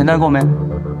钱带够没？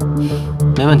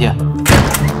没问题。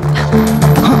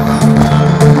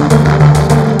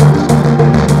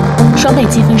双倍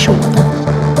积分是我的。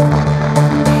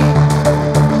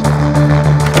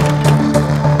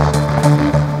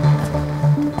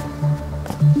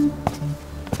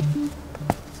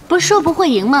不是说不会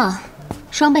赢吗？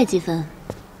双倍积分，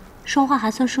说话还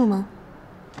算数吗？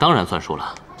当然算数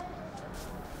了。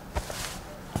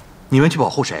你们去保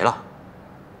护谁了？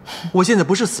我现在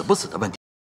不是死不死的问题。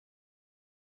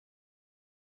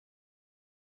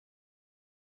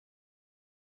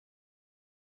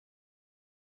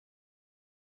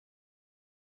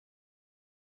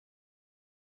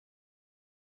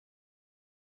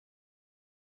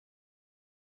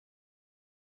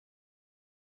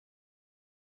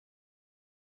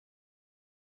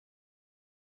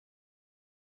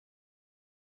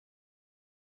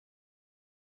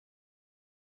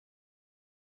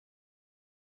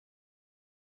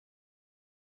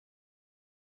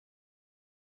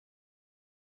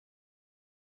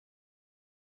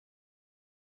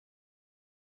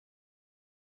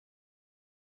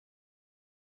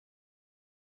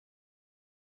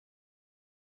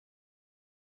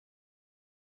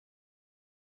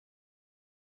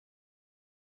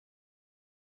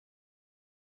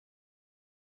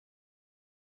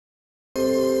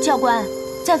教官，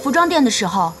在服装店的时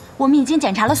候，我们已经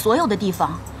检查了所有的地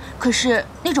方，可是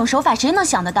那种手法谁能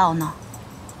想得到呢？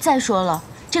再说了，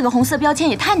这个红色标签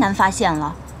也太难发现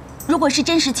了。如果是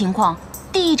真实情况，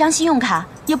第1张信用卡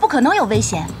也不可能有危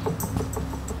险。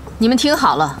你们听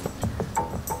好了，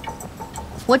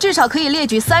我至少可以列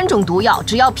举3种毒药，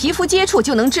只要皮肤接触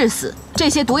就能致死。这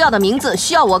些毒药的名字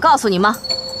需要我告诉你吗？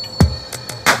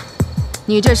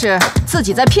你这是自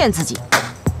己在骗自己。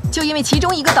就因为其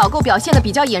中一个导购表现得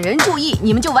比较引人注意，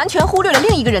你们就完全忽略了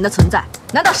另一个人的存在。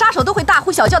难道杀手都会大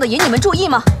呼小叫地引你们注意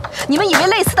吗？你们以为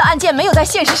类似的案件没有在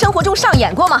现实生活中上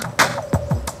演过吗？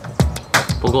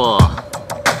不过，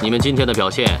你们今天的表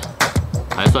现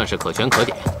还算是可圈可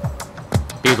点。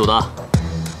B 组的，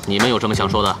你们有什么想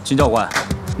说的？秦教官，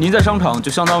您在商场就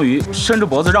相当于伸着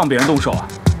脖子让别人动手啊，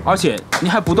而且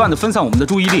您还不断地分散我们的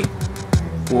注意力，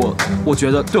我觉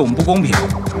得对我们不公平。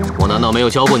我难道没有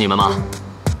教过你们吗？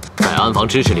在安防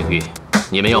知识领域，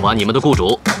你们要把你们的雇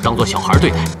主当作小孩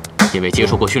对待，因为接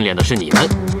受过训练的是你们，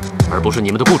而不是你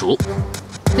们的雇主。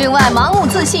另外，盲目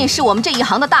自信是我们这一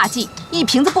行的大忌，一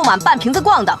瓶子不满半瓶子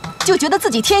逛荡，就觉得自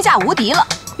己天下无敌了。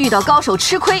遇到高手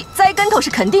吃亏栽跟头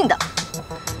是肯定的。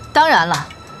当然了，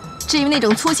至于那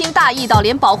种粗心大意到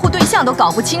连保护对象都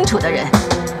搞不清楚的人，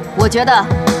我觉得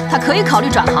他可以考虑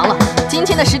转行了。今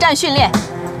天的实战训练，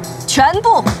全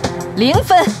部0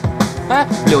分。哎，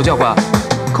柳教官。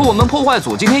可我们破坏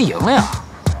组今天赢了呀！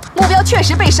目标确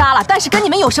实被杀了，但是跟你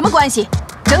们有什么关系？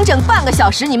整整半个小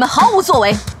时，你们毫无作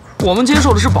为。我们接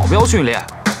受的是保镖训练，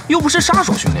又不是杀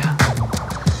手训练。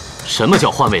什么叫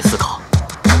换位思考？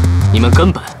你们根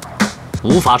本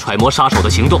无法揣摩杀手的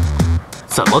行动，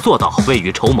怎么做到未雨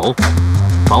绸缪，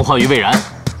防患于未然？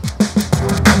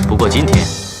不过今天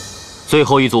最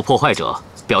后一组破坏者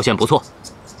表现不错，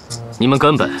你们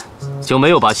根本就没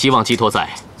有把希望寄托在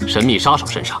神秘杀手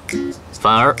身上。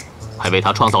反而还为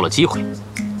他创造了机会。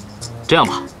这样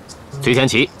吧，崔天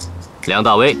琪、梁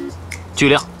大威、巨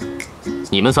亮，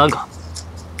你们3个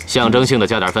象征性的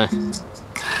加点分。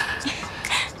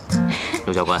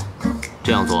刘教官，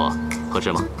这样做合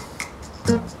适吗？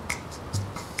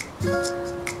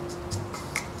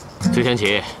崔天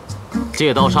琪，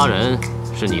借刀杀人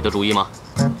是你的主意吗？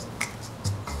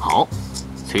好，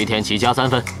崔天琪加3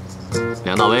分，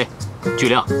梁大威、巨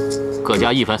亮各加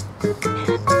1分。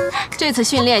这次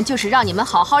训练就是让你们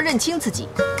好好认清自己，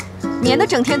免得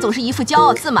整天总是一副骄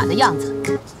傲自满的样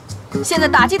子。现在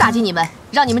打击打击你们，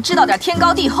让你们知道点天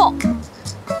高地厚，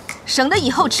省得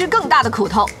以后吃更大的苦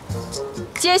头。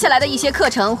接下来的一些课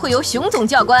程会由熊总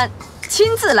教官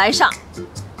亲自来上。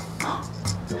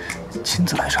亲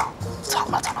自来上，惨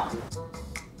了惨了！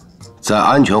在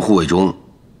安全护卫中，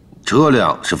车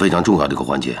辆是非常重要的一个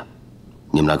环节。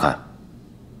你们来看，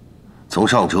从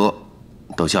上车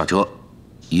到下车，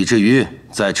以至于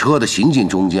在车的行进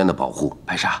中间的保护。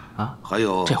白沙啊，还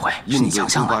有这回是你强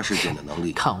项了，事件的能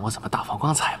力。看我怎么大放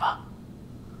光彩吧。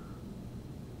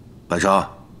白沙，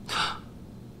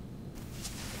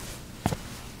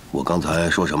我刚才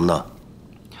说什么呢？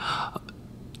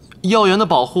药源的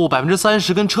保护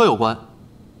30%跟车有关。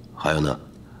还有呢？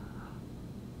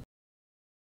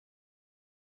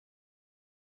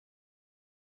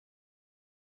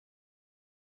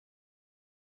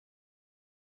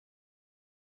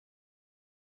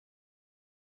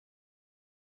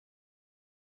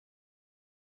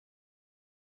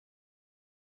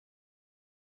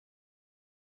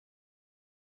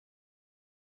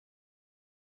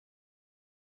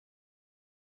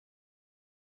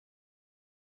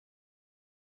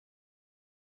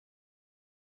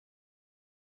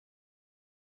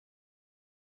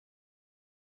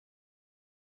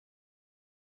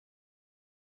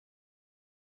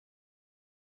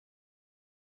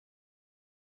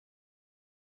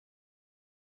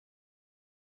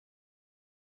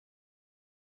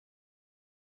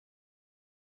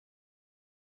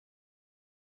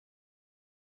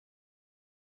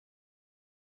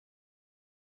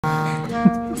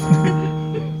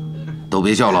都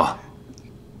别笑了，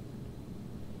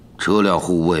车辆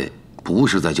护卫不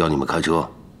是在教你们开车，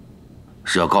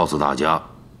是要告诉大家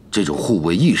这种护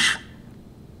卫意识。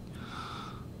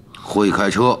会开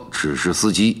车只是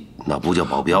司机，那不叫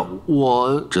保镖。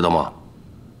我知道吗？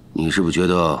你是不是觉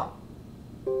得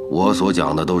我所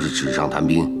讲的都是纸上谈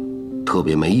兵，特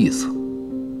别没意思？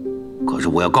可是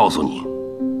我要告诉你，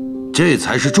这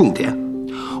才是重点。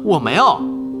我没有。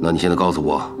那你现在告诉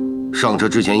我，上车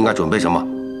之前应该准备什么？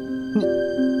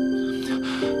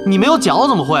你没有讲，我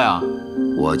怎么会啊？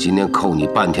我今天扣你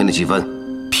半天的积分。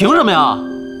凭什么呀？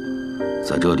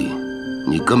在这里，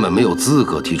你根本没有资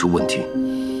格提出问题。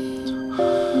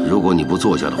如果你不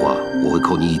坐下的话，我会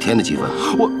扣你1天的积分。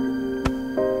我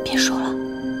别说了，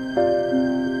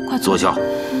快坐下。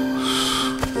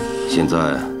现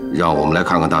在让我们来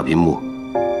看看大屏幕，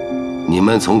你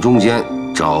们从中间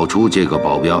找出这个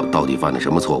保镖到底犯了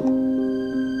什么错误。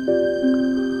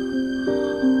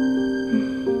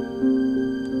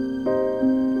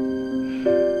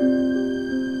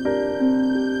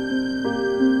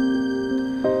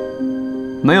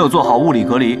没有做好物理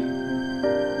隔离。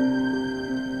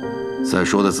再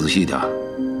说的仔细点。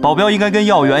保镖应该跟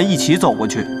药员一起走过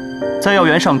去，在药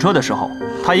员上车的时候，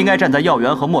他应该站在药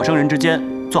员和陌生人之间，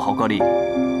做好隔离。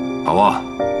好啊，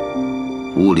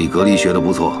物理隔离学得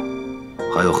不错。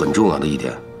还有很重要的一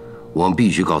点，我们必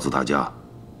须告诉大家，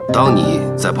当你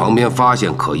在旁边发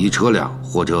现可疑车辆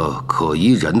或者可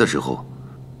疑人的时候，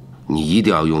你一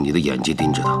定要用你的眼睛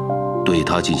盯着他，对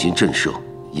他进行震慑，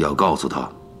要告诉他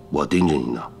我盯着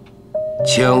你呢，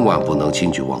千万不能轻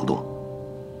举妄动，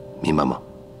明白吗？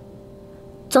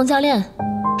总教练，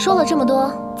说了这么多，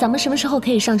咱们什么时候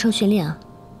可以上车训练啊？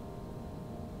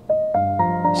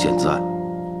现在。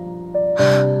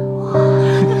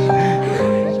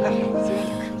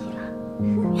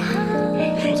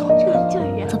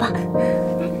走吧，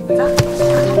走。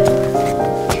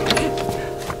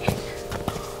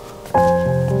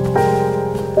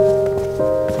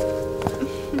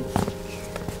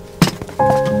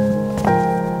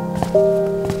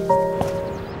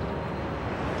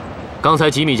刚才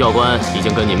吉米教官已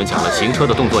经跟你们讲了行车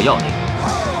的动作要领，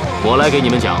我来给你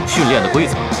们讲训练的规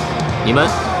则。你们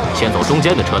先走中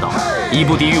间的车道，1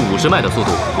不低于50迈的速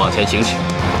度往前行驶，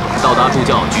到达助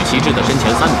教举旗帜的身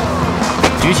前3米，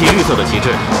举起绿色的旗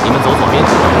帜，你们走左边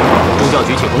通道；助教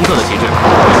举起红色的旗帜，你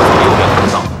们走右边通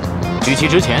道。举旗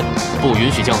之前不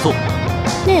允许降速。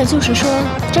那也就是说，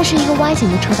这是一个 Y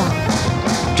型的车道。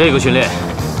这个训练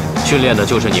的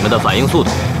就是你们的反应速度。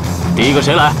第一个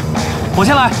谁来？我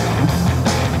先来。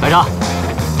白沙，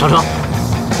上车。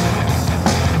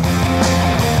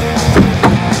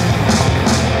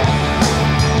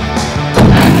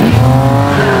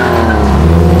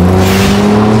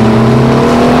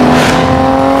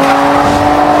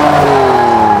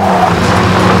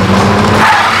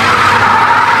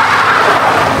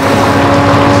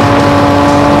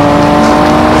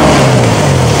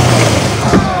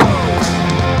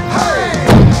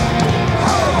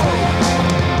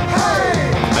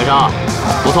白沙，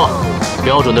不错，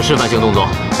标准的示范性动作。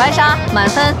白沙满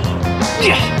分。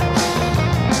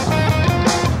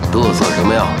嘚瑟什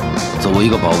么呀？作为一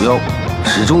个保镖，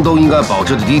始终都应该保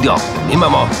持着低调，明白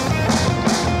吗？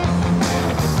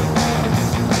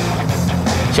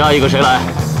下一个谁来？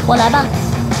我来吧。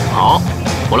好，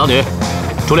火狼女，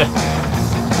出列。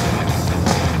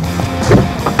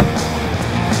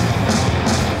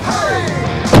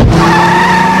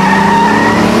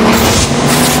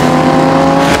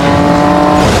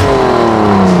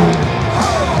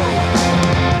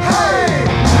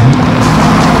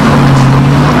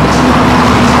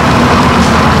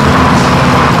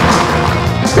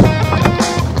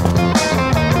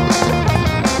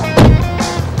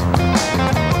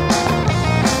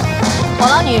火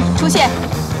狼女出现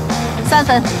，3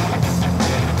分。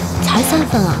才3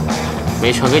分啊！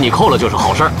没全给你扣了就是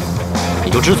好事儿，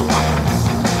你就知足吧。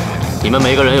你们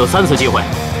每个人有3次机会，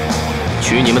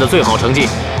取你们的最好成绩。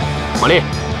玛丽，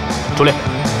助力。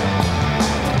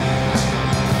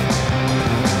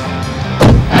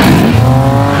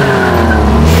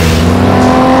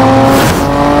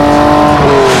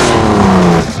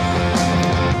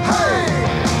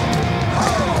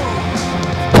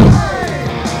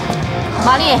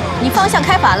玛丽，你方向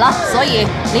开反了，所以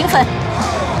0分。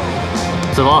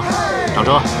四方，上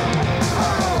车。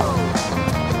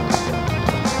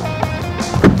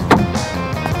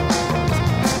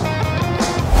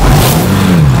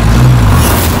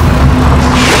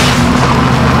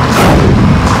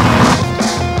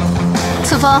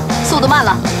次风，速度慢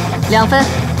了，2分。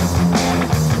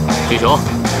巨球，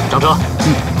上车。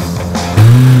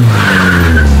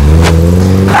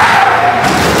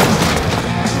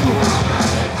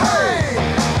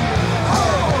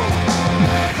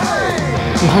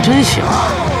你还真行啊！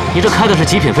你这开的是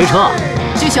极品飞车啊！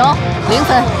巨球0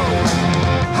分。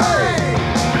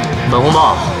粉红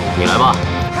豹，你来吧。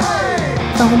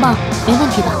粉红豹，没问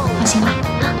题的，放心吧。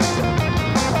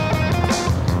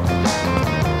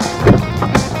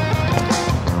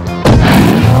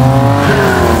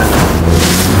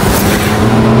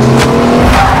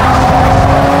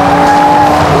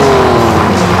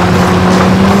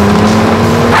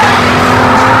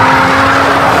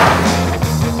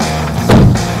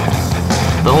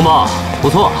粉红豹不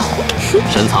错，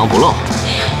深藏不露，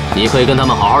你可以跟他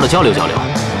们好好的交流交流。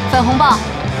粉红豹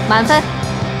满分。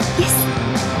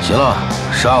行了，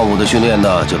上午的训练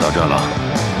呢就到这儿了，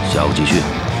下午继续。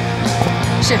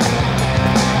是。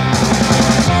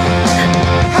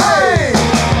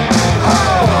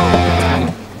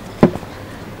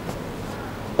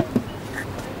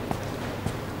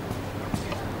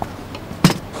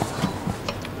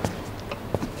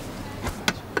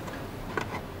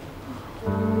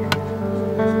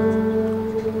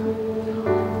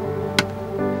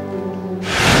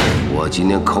我今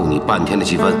天扣你半天的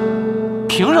积分。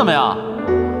凭什么呀？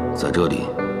在这里，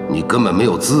你根本没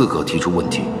有资格提出问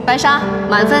题。白鲨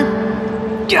满分。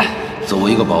作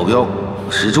为一个保镖，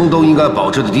始终都应该保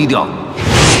持的低调。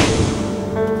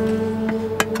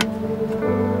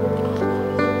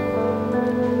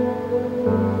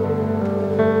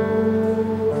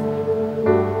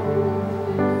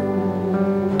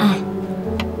哎，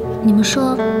你们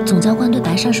说总教官对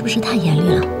白鲨是不是太严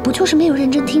厉了？不就是没有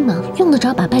认真听吗？用得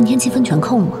着把半天积分全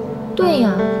扣吗？对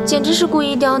呀，简直是故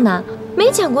意刁难。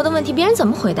没讲过的问题，别人怎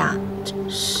么回答？真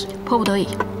是迫不得已。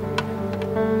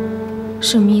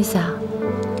什么意思啊？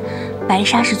白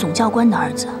鲨是总教官的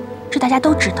儿子，这大家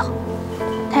都知道。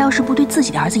他要是不对自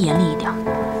己的儿子严厉一点，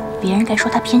别人该说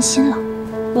他偏心了。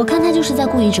我看他就是在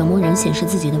故意折磨人，显示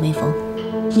自己的威风。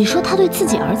你说他对自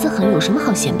己儿子狠，有什么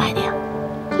好显摆的呀？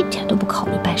一点都不考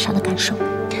虑白鲨的感受。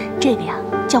这个呀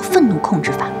叫愤怒控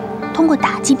制法，通过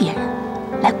打击别人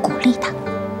来鼓励他，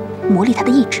磨砺他的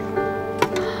意志。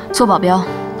做保镖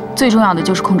最重要的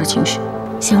就是控制情绪。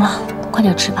行了，快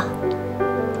点吃吧。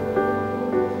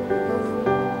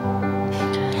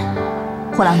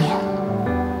火狼女，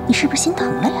你是不是心疼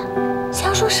了呀？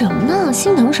瞎说什么呢？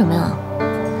心疼什么呀？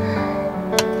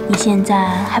你现在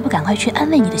还不赶快去安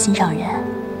慰你的心上人，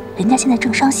人家现在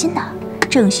正伤心呢，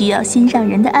正需要心上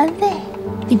人的安慰。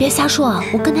你别瞎说啊，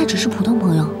我跟他只是普通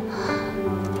朋友。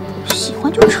喜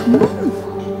欢就承认嘛。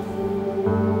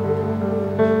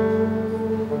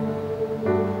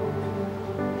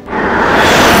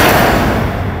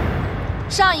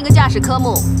上一个驾驶科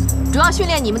目主要训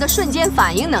练你们的瞬间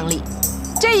反应能力，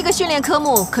这一个训练科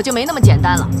目可就没那么简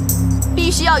单了，必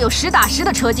须要有实打实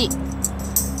的车技。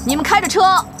你们开着车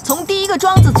从第一个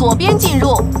桩子左边进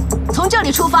入，从这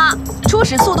里出发，初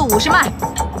始速度50迈。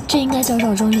这应该叫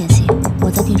绕桩练习，我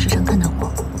在电视上看到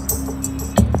过。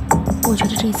我觉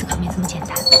得这一次可没这么简单。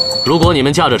如果你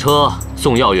们驾着车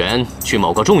送药员去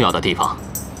某个重要的地方，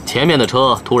前面的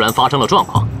车突然发生了状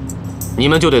况，你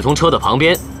们就得从车的旁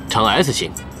边呈 S 型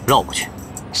绕过去。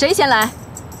谁先来？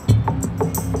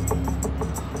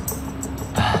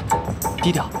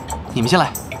低调，你们先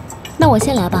来。那我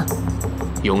先来吧。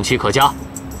勇气可嘉。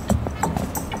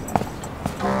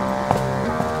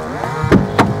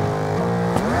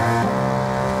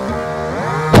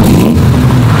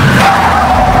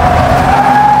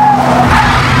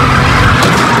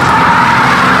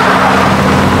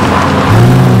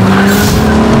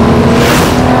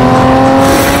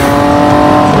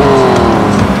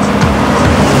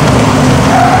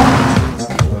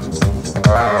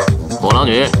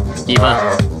女1分，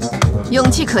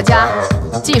勇气可嘉，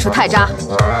技术太渣。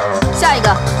下一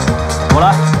个，我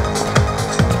来。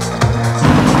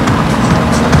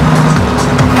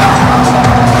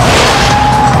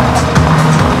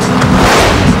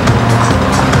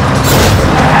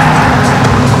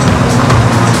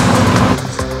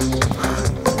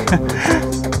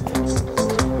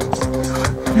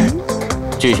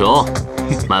巨熊，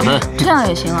满分。这样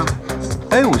也行啊？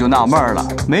哎，我就纳闷了，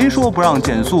没说不让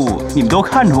减速，你们都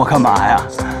看着我干嘛呀？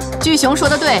巨熊说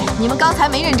的对，你们刚才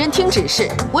没认真听指示，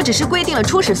我只是规定了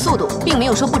初始速度，并没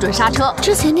有说不准刹车。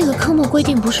之前那个科目规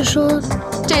定不是说，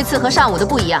这次和上午的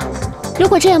不一样。如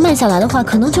果这样慢下来的话，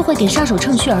可能就会给杀手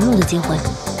趁虚而入的机会。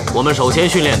我们首先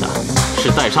训练的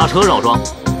是带刹车绕桩，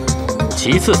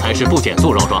其次才是不减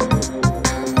速绕桩。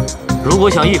如果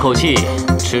想一口气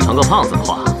吃成个胖子的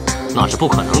话，那是不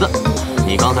可能的。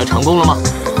你刚才成功了吗？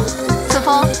刺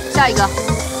锋，下一个。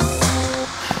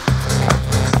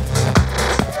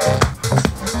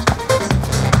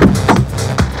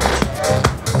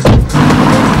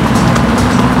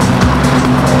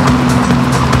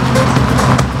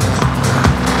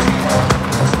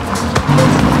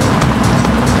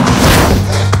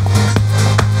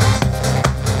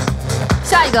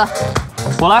下一个。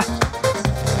我来。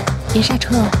别刹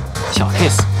车哦。小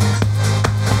case。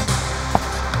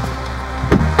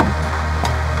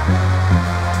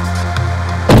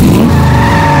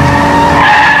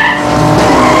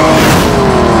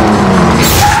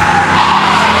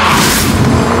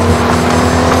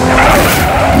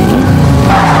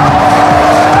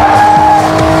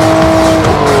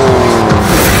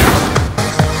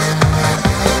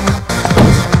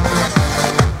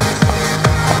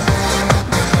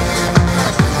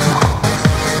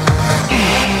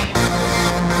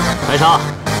白沙，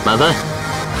满分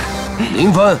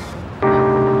，0分。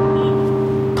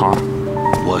头儿，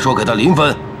我说给他0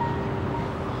分。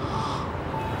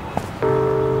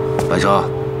白沙，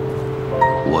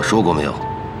我说过没有？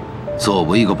作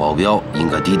为一个保镖，应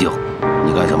该低调。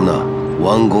你干什么呢？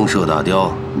弯弓射大雕，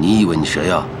你以为你谁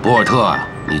呀？博尔特啊，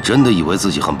你真的以为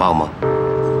自己很棒吗？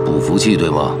不服气对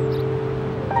吗？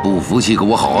不服气，给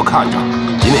我好好看着，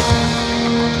吉米。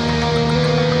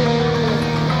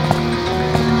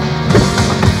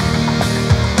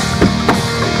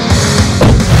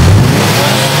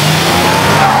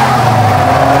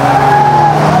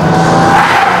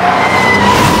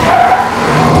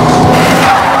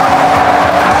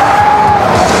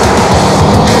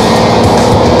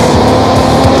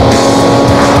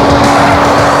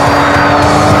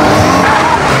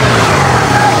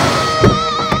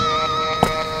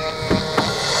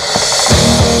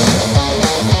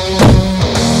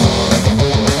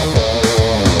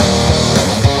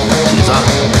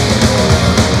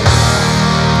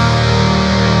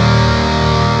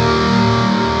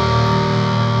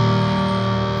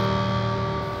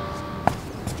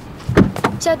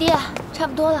小弟，差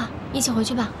不多了，一起回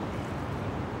去吧。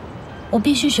我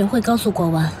必须学会高速过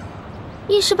弯，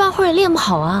一时半会儿也练不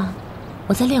好啊。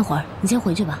我再练会儿，你先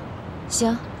回去吧。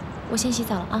行，我先洗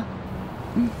澡了啊。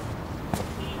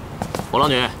火狼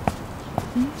女，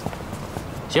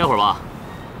歇会儿吧。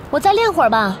我再练会儿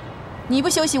吧。你不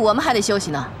休息，我们还得休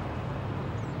息呢。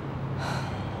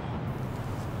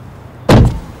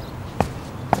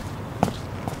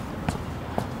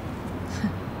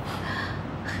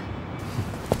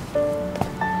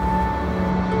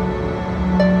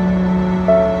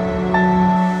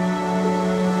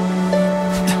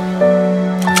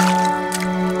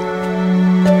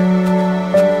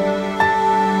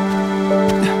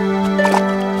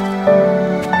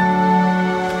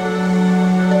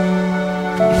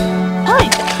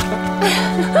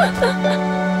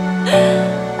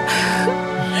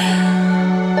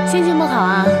心情不好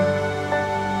啊？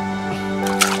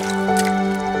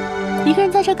一个人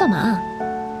在这干嘛？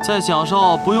在享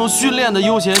受不用训练的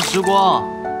悠闲时光。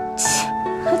切，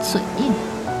还嘴硬。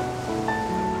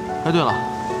哎，对了，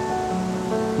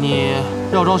你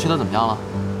绕桩学的怎么样了？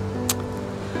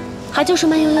还就是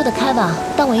慢悠悠的开吧，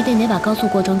但我一定得把高速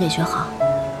过桩给学好。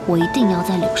我一定要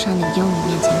在柳沙那个妖女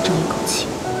面前争一口气。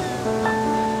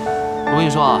我跟你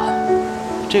说啊，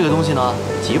这个东西呢，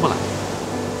急不来，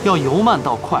要由慢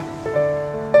到快，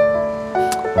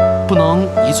不能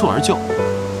一蹴而就。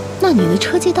那你的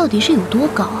车技到底是有多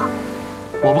高啊？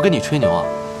我不跟你吹牛啊，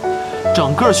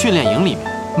整个训练营里面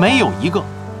没有一个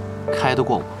开得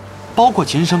过我，包括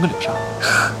秦升跟柳沙。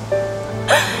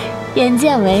眼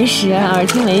见为实，耳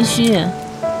听为虚，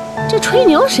这吹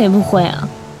牛谁不会啊？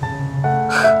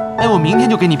哎，我明天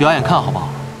就给你表演看，好不好？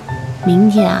明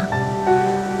天啊？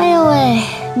哎呦喂，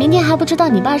明天还不知道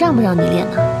你爸让不让你练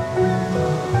呢。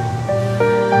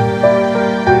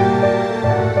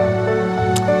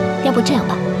要不这样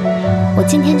吧，我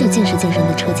今天就见识见识你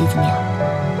的车技怎么样？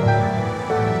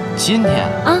今天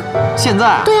啊？现在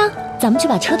啊？对啊，咱们去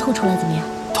把车偷出来怎么样？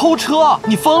偷车？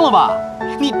你疯了吧？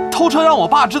你偷车让我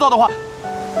爸知道的话，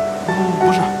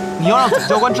不是，你要让总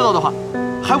教官知道的话，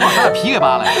还我还把皮给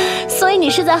扒了呀。所以你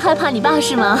是在害怕你爸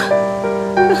是吗？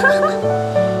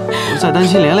我在担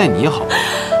心连累你好。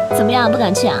怎么样，不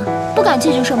敢去啊？不敢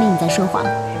去就说明你在说谎，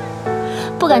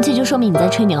不敢去就说明你在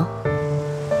吹牛。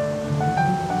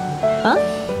啊？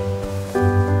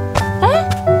哎，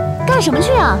干什么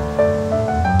去啊？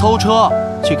偷车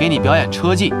去给你表演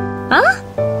车技。啊？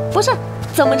不是，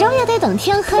怎么着也得等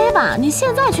天黑吧？你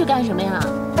现在去干什么呀？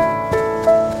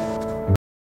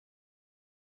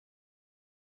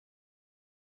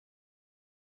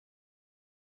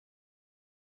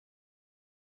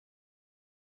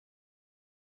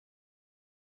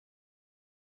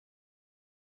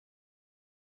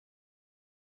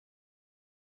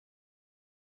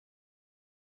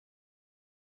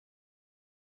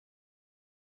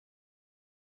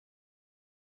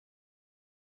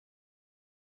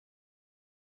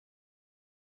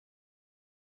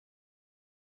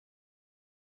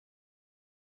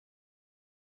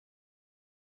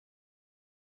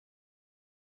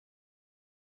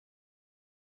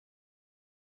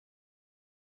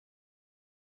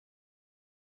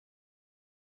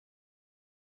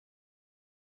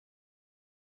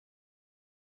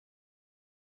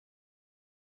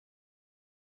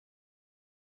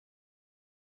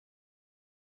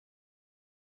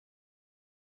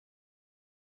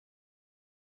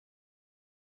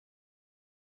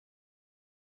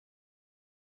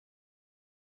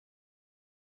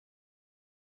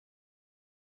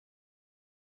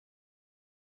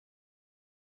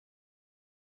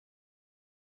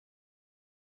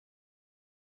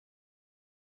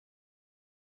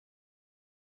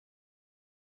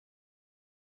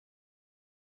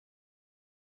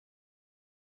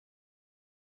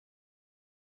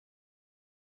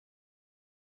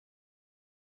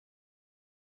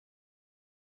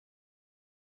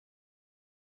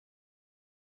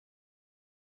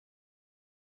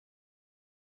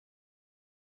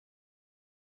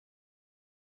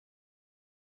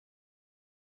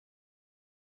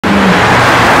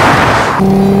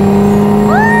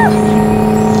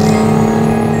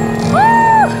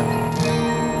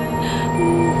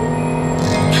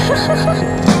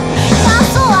加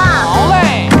速啊！好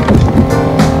嘞！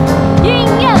音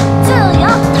乐自由，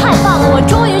太棒了！我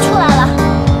终于出来了。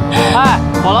哎，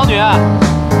火狼女，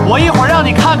我一会儿让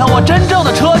你看看我真正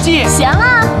的车技。行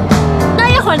啊，那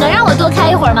一会儿能让我多开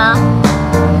一会儿吗？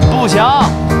不行，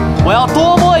我要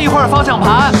多摸一会儿方向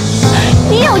盘。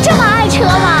你有这么爱车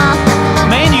吗？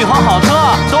美女和好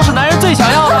车都是男人最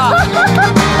想要的。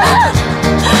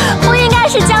不应该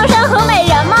是江山和美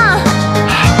人吗？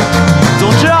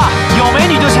总之啊，有美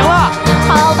女就行了。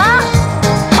好吧，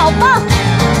好棒。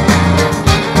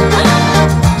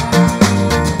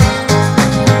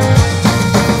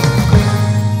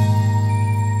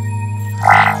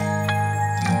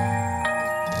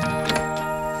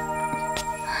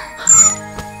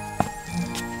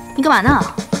你干嘛呢？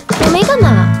我没干嘛。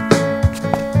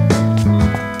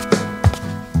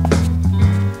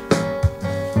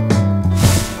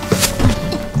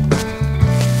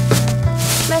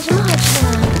买什么好吃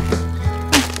的呢？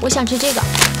我想吃这个。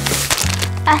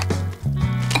哎，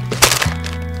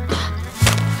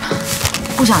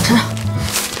不想吃。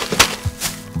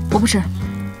我不吃。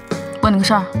问你个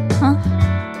事儿，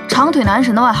长腿男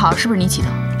神的外号是不是你起的？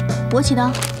我起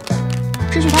的。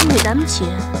只许他们给咱们起，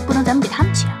不能咱们给他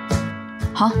们起啊。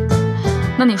好，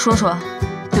那你说说，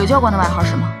柳教官的外号是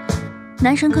什么？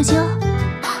男神克星。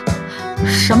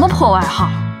什么破外号？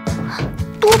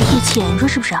多贴切，你说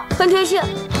是不是？很贴切。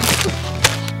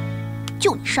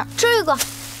就你事儿。这个。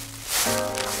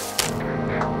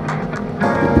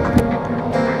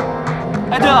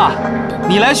哎，对了，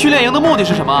你来训练营的目的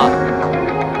是什么？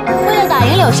为了打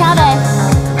赢柳沙呗。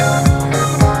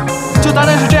就单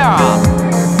单是这样啊？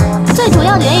最主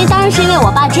要的原因当然是因为我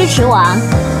爸支持我啊，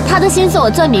他的心思我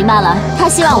最明白了，他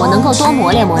希望我能够多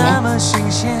磨练磨练。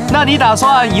那你打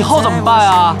算以后怎么办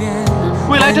啊？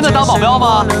未来真的当保镖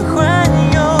吗？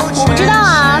我不知道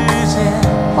啊，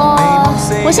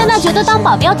我现在觉得当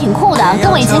保镖挺酷的，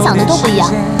跟我以前想的都不一样。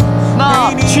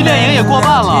那训练营也过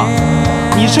半了，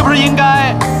你是不是应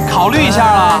该考虑一下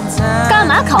了？干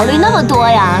嘛考虑那么多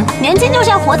呀？年轻就是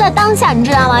要活在当下，你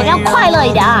知道吗？要快乐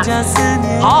一点。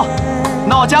好。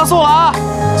那我加速了啊！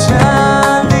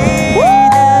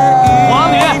火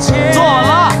狼女，坐稳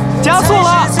了，加速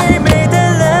了！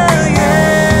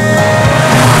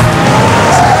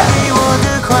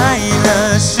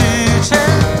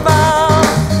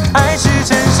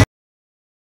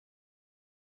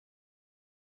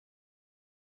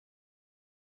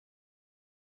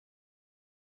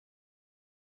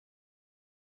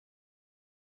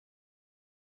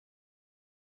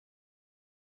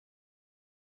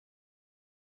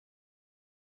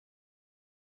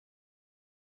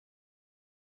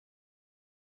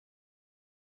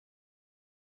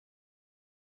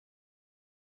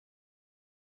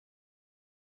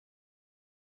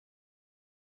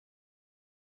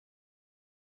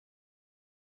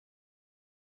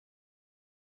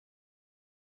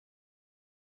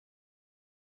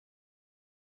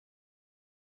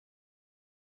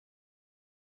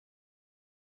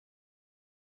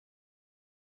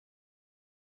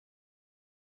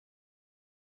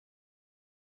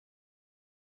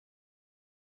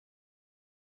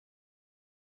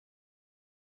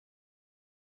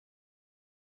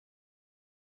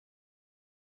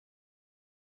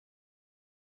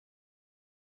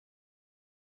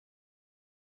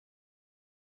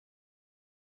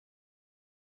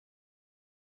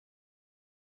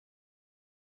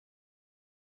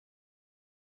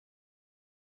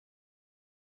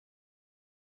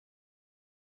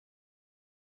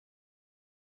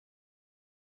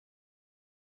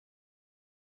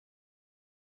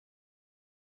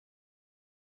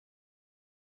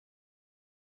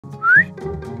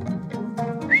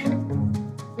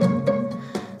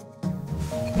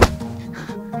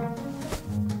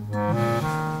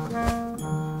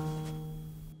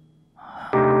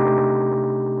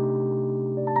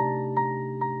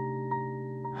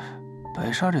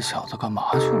白纱这小子干嘛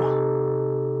去了？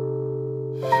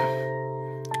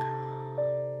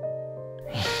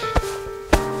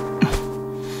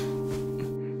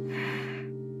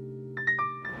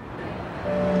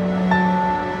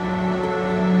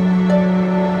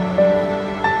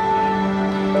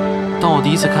当我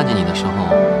第一次看见你的时候，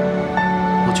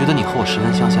我觉得你和我十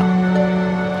分相像。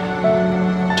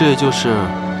这也就是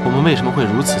我们为什么会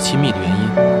如此亲密的原因。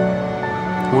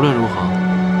无论如何，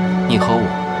你和我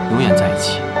永远在一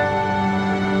起。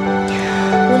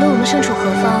无论我们身处何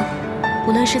方，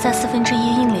无论是在1/4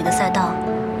英里的赛道，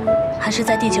还是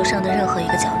在地球上的任何一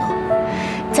个角落，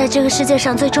在这个世界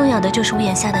上最重要的就是屋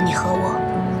檐下的你和我。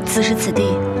此时此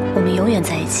地，我们永远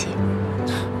在一起。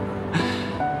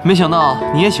没想到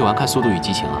你也喜欢看《速度与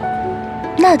激情》啊？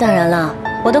那当然了，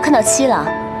我都看到7了。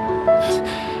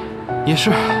也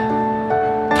是，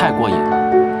太过瘾了。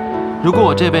如果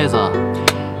我这辈子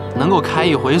能够开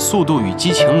一回《速度与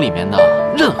激情》里面的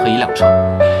任何一辆车，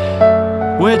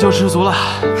我也就知足了。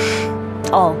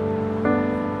哦。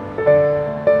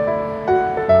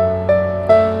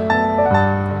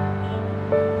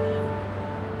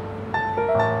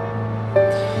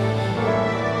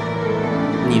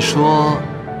你说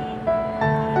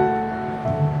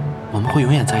我们会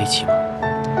永远在一起吗？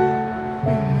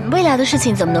未来的事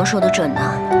情怎么能说得准呢？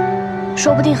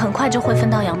说不定很快就会分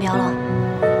道扬镳了。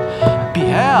别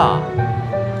呀，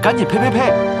赶紧呸呸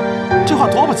呸！这话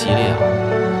多不吉利啊！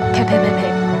呸呸呸呸！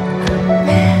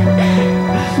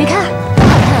你看，多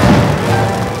好看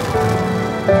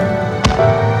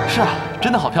啊！是啊，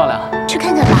真的好漂亮。去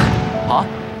看看吧。好啊，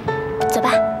走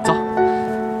吧。走。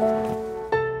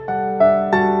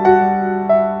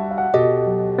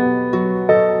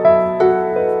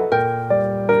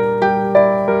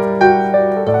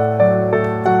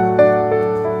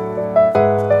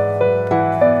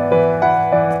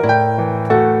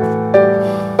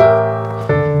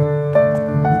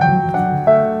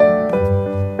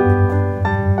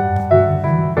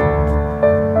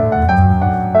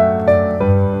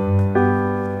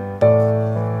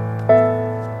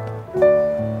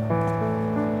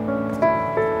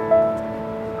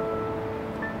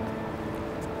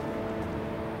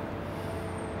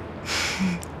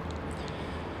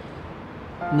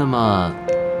那么，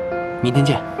明天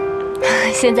见。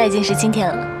现在已经是今天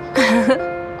了。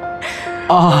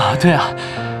哦，对啊，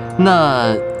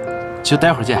那就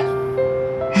待会儿见。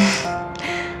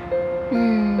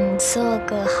做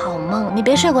个好梦，你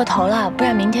别睡过头了，不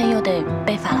然明天又得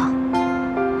被罚了。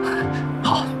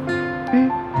好。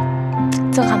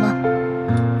做个好梦。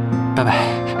拜拜。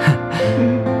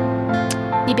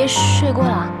你别睡过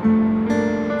了。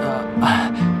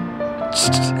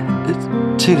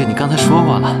这个你刚才说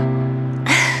过了。